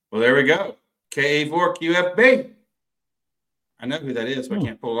 Well, there we go. KA4QFB. I know who that is, but I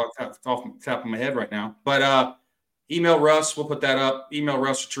can't pull it off the top of my head right now. But email Russ. We'll put that up. Email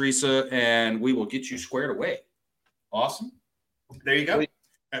Russ or Teresa, and we will get you squared away. Awesome. There you go.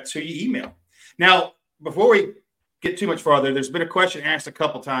 That's who you email. Now, before we get too much farther, there's been a question asked a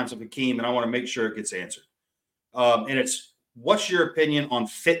couple times of Hakim, and I want to make sure it gets answered. And it's, what's your opinion on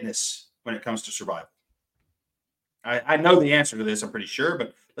fitness when it comes to survival? I know the answer to this, I'm pretty sure,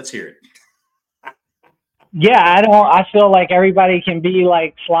 but let's hear it. Yeah, I feel like everybody can be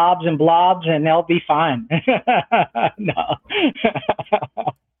like slobs and blobs and they'll be fine. No.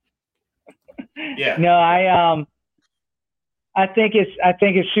 Yeah. No, I think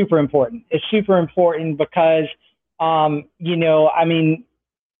it's super important. It's super important because, you know, I mean,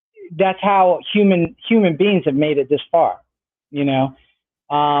 that's how human beings have made it this far, you know,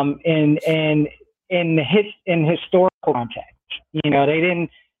 in historical context. You know, they didn't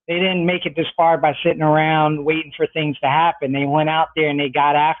make it this far by sitting around waiting for things to happen. They went out there and they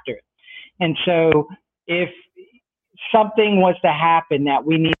got after it. And so if something was to happen that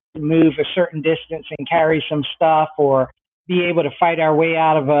we need to move a certain distance and carry some stuff or be able to fight our way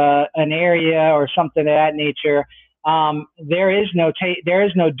out of an area or something of that nature, there is no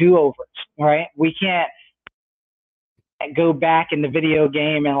do-overs, right? We can't go back in the video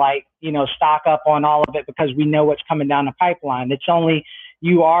game and, like, you know, stock up on all of it because we know what's coming down the pipeline. It's only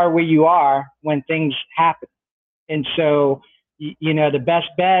you are where you are when things happen. And so, you know, the best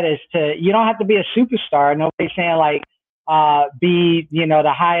bet is you don't have to be a superstar. Nobody's saying like, be, you know,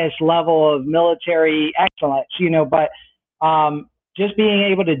 the highest level of military excellence, you know, but just being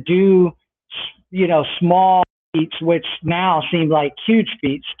able to do, you know, small feats, which now seem like huge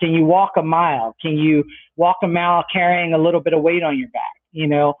feats. Can you walk a mile? Can you walk a mile carrying a little bit of weight on your back? You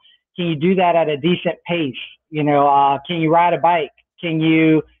know, can you do that at a decent pace? You know, can you ride a bike? Can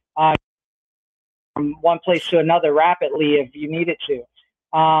you from one place to another rapidly if you needed to?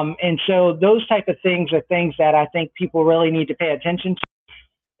 And so those type of things are things that I think people really need to pay attention to.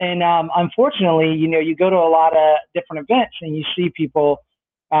 And unfortunately, you know, you go to a lot of different events and you see people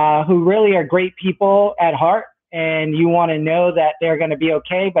who really are great people at heart, and you want to know that they're going to be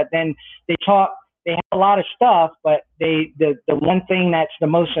okay. But then they have a lot of stuff, but the one thing that's the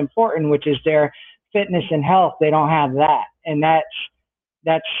most important, which is their fitness and health, they don't have that. And that's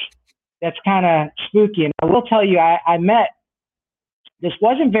kind of spooky. And I will tell you, I met, this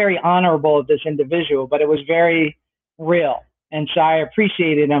wasn't very honorable of this individual, but it was very real. And so I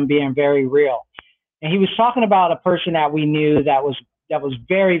appreciated him being very real. And he was talking about a person that we knew that was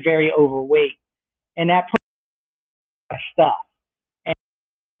very, very overweight. And that person had stuff. And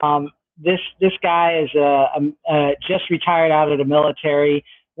this guy is just retired out of the military,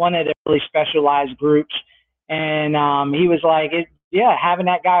 one of the really specialized groups. And he was like, having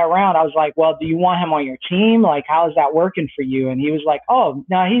that guy around, I was like, well, do you want him on your team? Like, how is that working for you? And he was like, oh,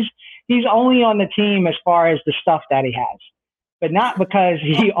 no, he's only on the team as far as the stuff that he has, but not because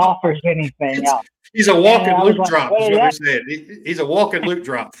he offers anything else. He's a walking loot drop, is what they're saying. He's a walking loot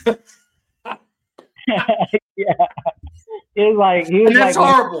drop. Yeah. That's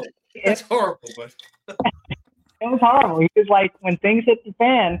horrible. That's horrible, but it was horrible. He was like, when things hit the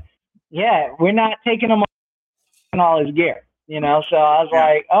fan, we're not taking him on all his gear, you know? So I was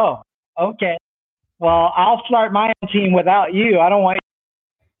like, oh, okay. Well, I'll start my own team without you. I don't want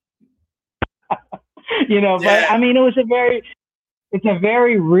you know, but I mean, it's a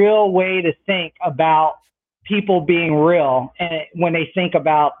very real way to think about people being real and when they think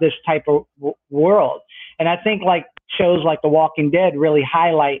about this type of world. And I think like shows like The Walking Dead really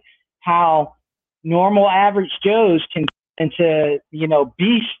highlight how normal average Joes can into,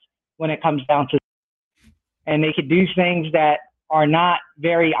 beast when it comes down to, and they could do things that are not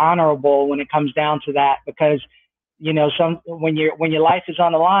very honorable when it comes down to that, because, when your life is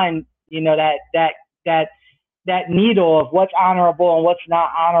on the line, that needle of what's honorable and what's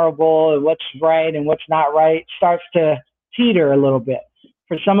not honorable and what's right and what's not right starts to teeter a little bit.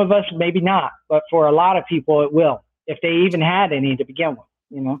 For some of us, maybe not, but for a lot of people, it will, if they even had any to begin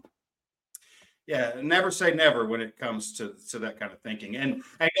with, Yeah, never say never when it comes to that kind of thinking. And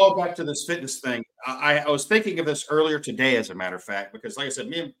go back to this fitness thing. I was thinking of this earlier today, as a matter of fact, because like I said,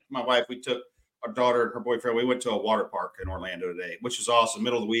 me and my wife, we took our daughter and her boyfriend. We went to a water park in Orlando today, which was awesome.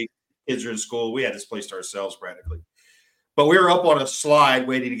 Middle of the week, kids are in school. We had this place to ourselves practically. But we were up on a slide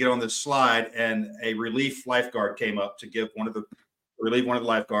waiting to get on this slide, and a relief lifeguard came up to give relieve one of the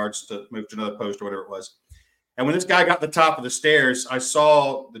lifeguards to move to another post or whatever it was. And when this guy got to the top of the stairs, I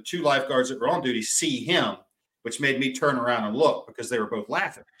saw the two lifeguards that were on duty see him, which made me turn around and look because they were both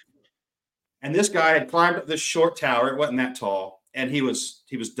laughing. And this guy had climbed up this short tower. It wasn't that tall. And he was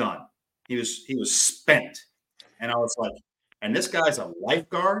done. He was spent. And I was like, and this guy's a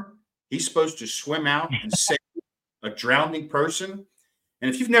lifeguard. He's supposed to swim out and save a drowning person. And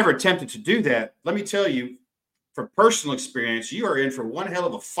if you've never attempted to do that, let me tell you, from personal experience, you are in for one hell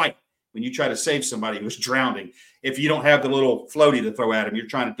of a fight when you try to save somebody who's drowning. If you don't have the little floaty to throw at him, you're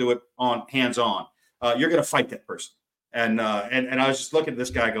trying to do it on hands on. You're going to fight that person. And I was just looking at this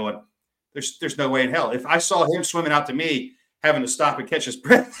guy going, there's no way in hell. If I saw him swimming out to me, having to stop and catch his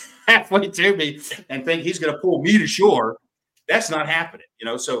breath halfway to me and think he's going to pull me to shore, that's not happening.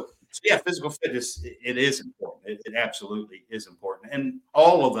 So yeah, physical fitness, it is important. It absolutely is important. And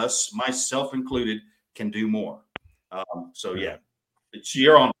all of us, myself included, can do more. So yeah,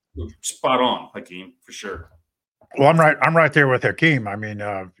 you're on spot on, Hakim, for sure. Well, I'm right there with Hakim. I mean,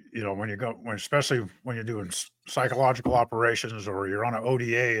 especially when you're doing psychological operations or you're on an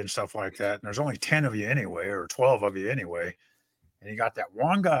ODA and stuff like that, and there's only 10 of you anyway, or 12 of you anyway, and you got that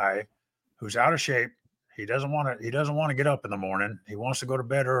one guy who's out of shape. He doesn't want to get up in the morning. He wants to go to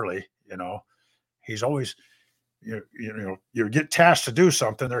bed early. He's always, you get tasked to do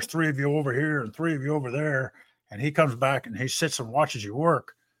something. There's 3 of you over here and 3 of you over there, and he comes back and he sits and watches you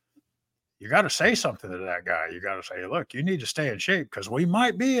work. You got to say something to that guy. You got to say, look, you need to stay in shape because we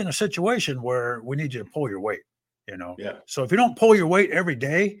might be in a situation where we need you to pull your weight. Yeah. So if you don't pull your weight every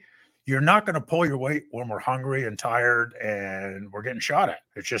day, you're not going to pull your weight when we're hungry and tired and we're getting shot at.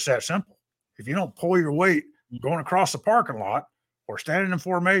 It's just that simple. If you don't pull your weight going across the parking lot or standing in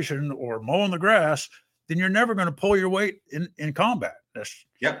formation or mowing the grass, then you're never going to pull your weight in combat.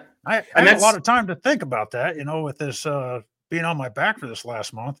 I had a lot of time to think about that, with this being on my back for this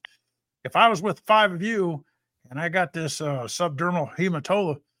last month. If I was with 5 of you and I got this subdermal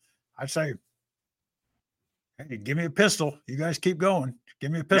hematoma, I'd say, hey, give me a pistol. You guys keep going.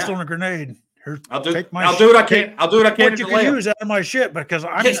 Give me a pistol and a grenade. Here, I'll do what I can. I'll do what I can. What you can use out of my shit because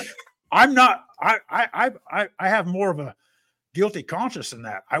I'm not. I have more of a guilty conscience than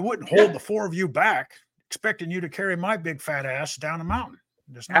that. I wouldn't hold the 4 of you back, expecting you to carry my big fat ass down a mountain.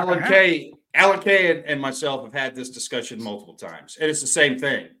 Alan K. and myself have had this discussion multiple times, and it's the same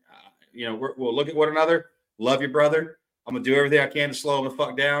thing. We'll look at one another. Love your brother. I'm gonna do everything I can to slow him the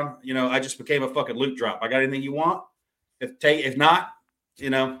fuck down. I just became a fucking loot drop. I got anything you want? If not,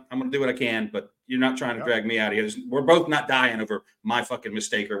 I'm gonna do what I can. But you're not trying to drag me out of here. We're both not dying over my fucking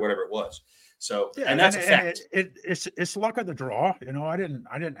mistake or whatever it was. So, and that's a fact. It's luck of the draw. I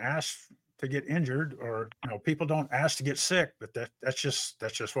didn't ask to get injured, or people don't ask to get sick, but that's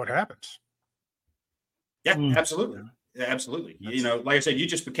just what happens. Yeah, absolutely. Yeah, absolutely. Like I said, you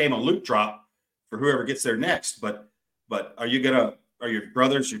just became a loot drop for whoever gets there next. But are your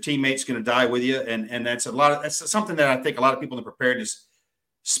brothers, your teammates going to die with you? And that's something that I think a lot of people in the preparedness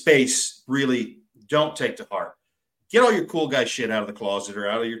space really don't take to heart. Get all your cool guy shit out of the closet or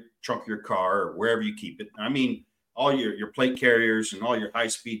out of your trunk of your car or wherever you keep it. I mean, all your plate carriers and all your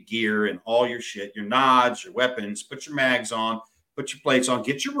high-speed gear and all your shit, your nods, your weapons, put your mags on, put your plates on,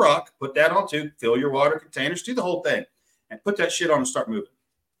 get your ruck, put that on too, fill your water containers, do the whole thing. And put that shit on and start moving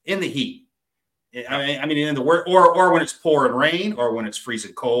in the heat. I mean, in the work, or when it's pouring rain, or when it's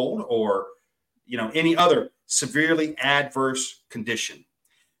freezing cold, or any other severely adverse condition.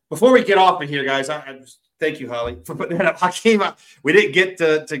 Before we get off of here, guys, I thank you, Holly, for putting that up. Hakim, we didn't get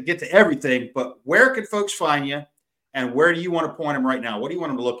to everything, but where can folks find you, and where do you want to point them right now? What do you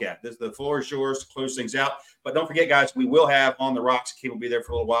want them to look at? The floor is yours to close things out. But don't forget, guys, we will have On the Rocks. Hakim will be there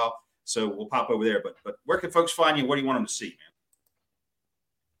for a little while. So we'll pop over there. But where can folks find you? What do you want them to see,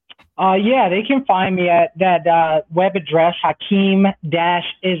 man? Yeah, they can find me at that web address,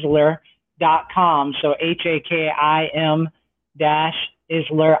 hakim-isler.com. So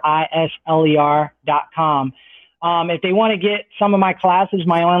HAKIM-ISLER.com. If they want to get some of my classes,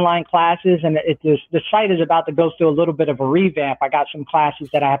 my online classes, and the site is about to go through a little bit of a revamp. I got some classes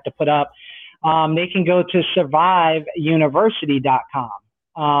that I have to put up. They can go to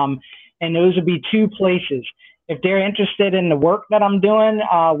surviveuniversity.com. And those would be two places. If they're interested in the work that I'm doing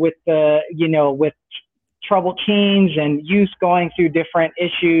with troubled teens and youth going through different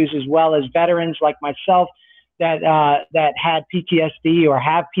issues, as well as veterans like myself that had PTSD or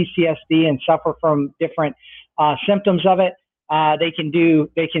have PTSD and suffer from different symptoms of it, they can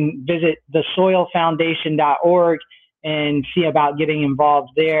visit thesoilfoundation.org and see about getting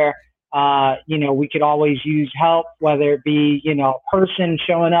involved there. We could always use help, whether it be, a person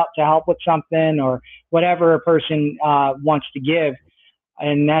showing up to help with something or whatever a person wants to give.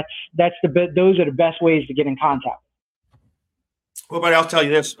 And those are the best ways to get in contact. Well, but I'll tell you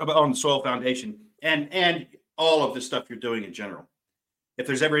this about on the Soil Foundation and all of the stuff you're doing in general. If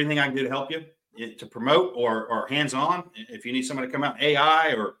there's ever anything I can do to help you, to promote or hands-on, if you need someone to come out,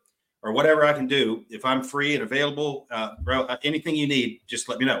 AI or whatever I can do, if I'm free and available, bro, anything you need, just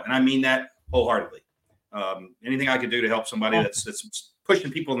let me know. And I mean that wholeheartedly. Anything I can do to help somebody that's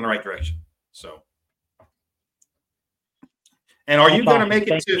pushing people in the right direction. So, and are you going to make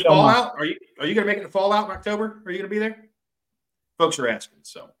it to Fallout? Are you going to make it to Fallout in October? Are you going to be there? Folks are asking.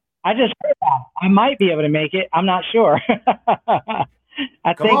 So I just heard that. I might be able to make it. I'm not sure.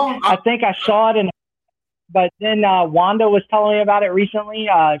 I think I saw it but then Wanda was telling me about it recently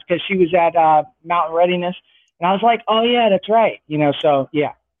because she was at Mountain Readiness, and I was like, oh yeah, that's right. So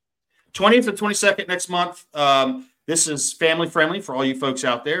yeah. 20th and 22nd next month. This is family friendly for all you folks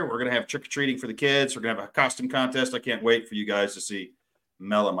out there. We're going to have trick or treating for the kids. We're going to have a costume contest. I can't wait for you guys to see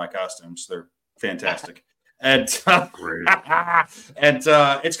Mel in my costumes. They're fantastic. And it's going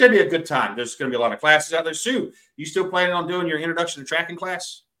to be a good time. There's going to be a lot of classes out there. Sue, you still planning on doing your introduction to tracking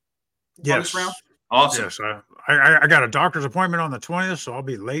class? Yes. Round? Awesome. Yes, I got a doctor's appointment on the 20th, so I'll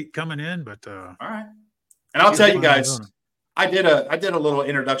be late coming in. But all right. And I'll tell you guys, I did a little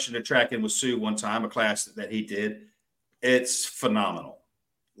introduction to tracking with Sue one time, a class that he did. It's phenomenal.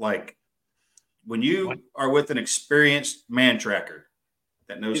 Like when you are with an experienced man tracker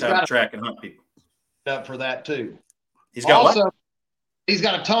that knows how to track and hunt people. Up for that too. He's got he's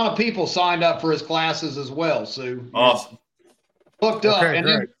got a ton of people signed up for his classes as well, Sue. Awesome. Hooked up. Okay, and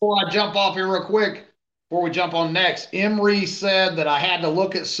great. then before I jump off here real quick, before we jump on next, Emery said that I had to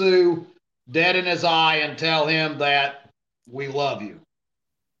look at Sue dead in his eye and tell him that we love you.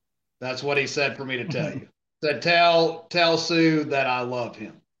 That's what he said for me to tell you. Said tell Sue that I love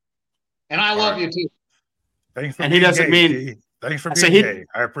him. And I love you too. Thanks for and he doesn't mean thanks for being gay.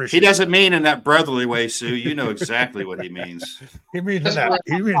 I appreciate he doesnn't mean in that brotherly way, Sue. You know exactly what he means. He means in that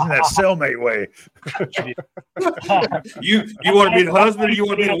cellmate way. You want to be the husband or you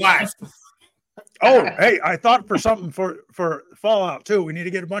want to be the wife? Oh, hey, I thought for something for Fallout too. We need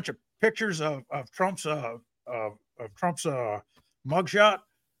to get a bunch of pictures of Trump's mugshot.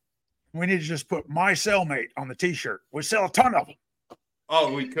 We need to just put my cellmate on the t-shirt. We sell a ton of them.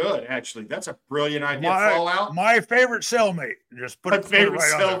 Oh, we could actually. That's a brilliant idea. Fallout. My favorite cellmate. Just put my it favorite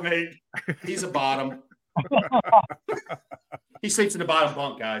right cellmate. He's a bottom. He sleeps in the bottom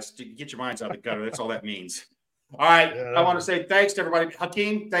bunk, guys. Get your minds out of the gutter. That's all that means. All right. Yeah. I want to say thanks to everybody.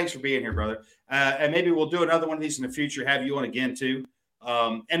 Hakim, thanks for being here, brother. And maybe we'll do another one of these in the future. Have you on again too.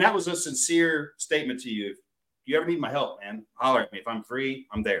 And that was a sincere statement to you. If you ever need my help, man, holler at me. If I'm free,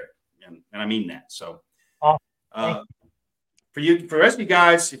 I'm there. And I mean that. So. For the rest of you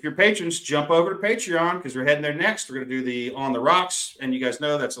guys, if you're patrons, jump over to Patreon because we're heading there next. We're going to do the On the Rocks, and you guys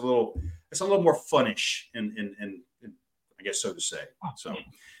know that's a little more funnish, and I guess so to say. So,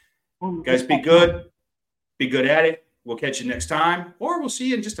 guys, be good at it. We'll catch you next time, or we'll see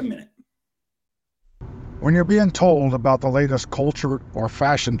you in just a minute. When you're being told about the latest culture or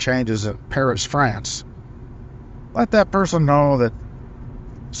fashion changes at Paris, France, let that person know that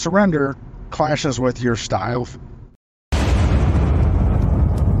surrender clashes with your style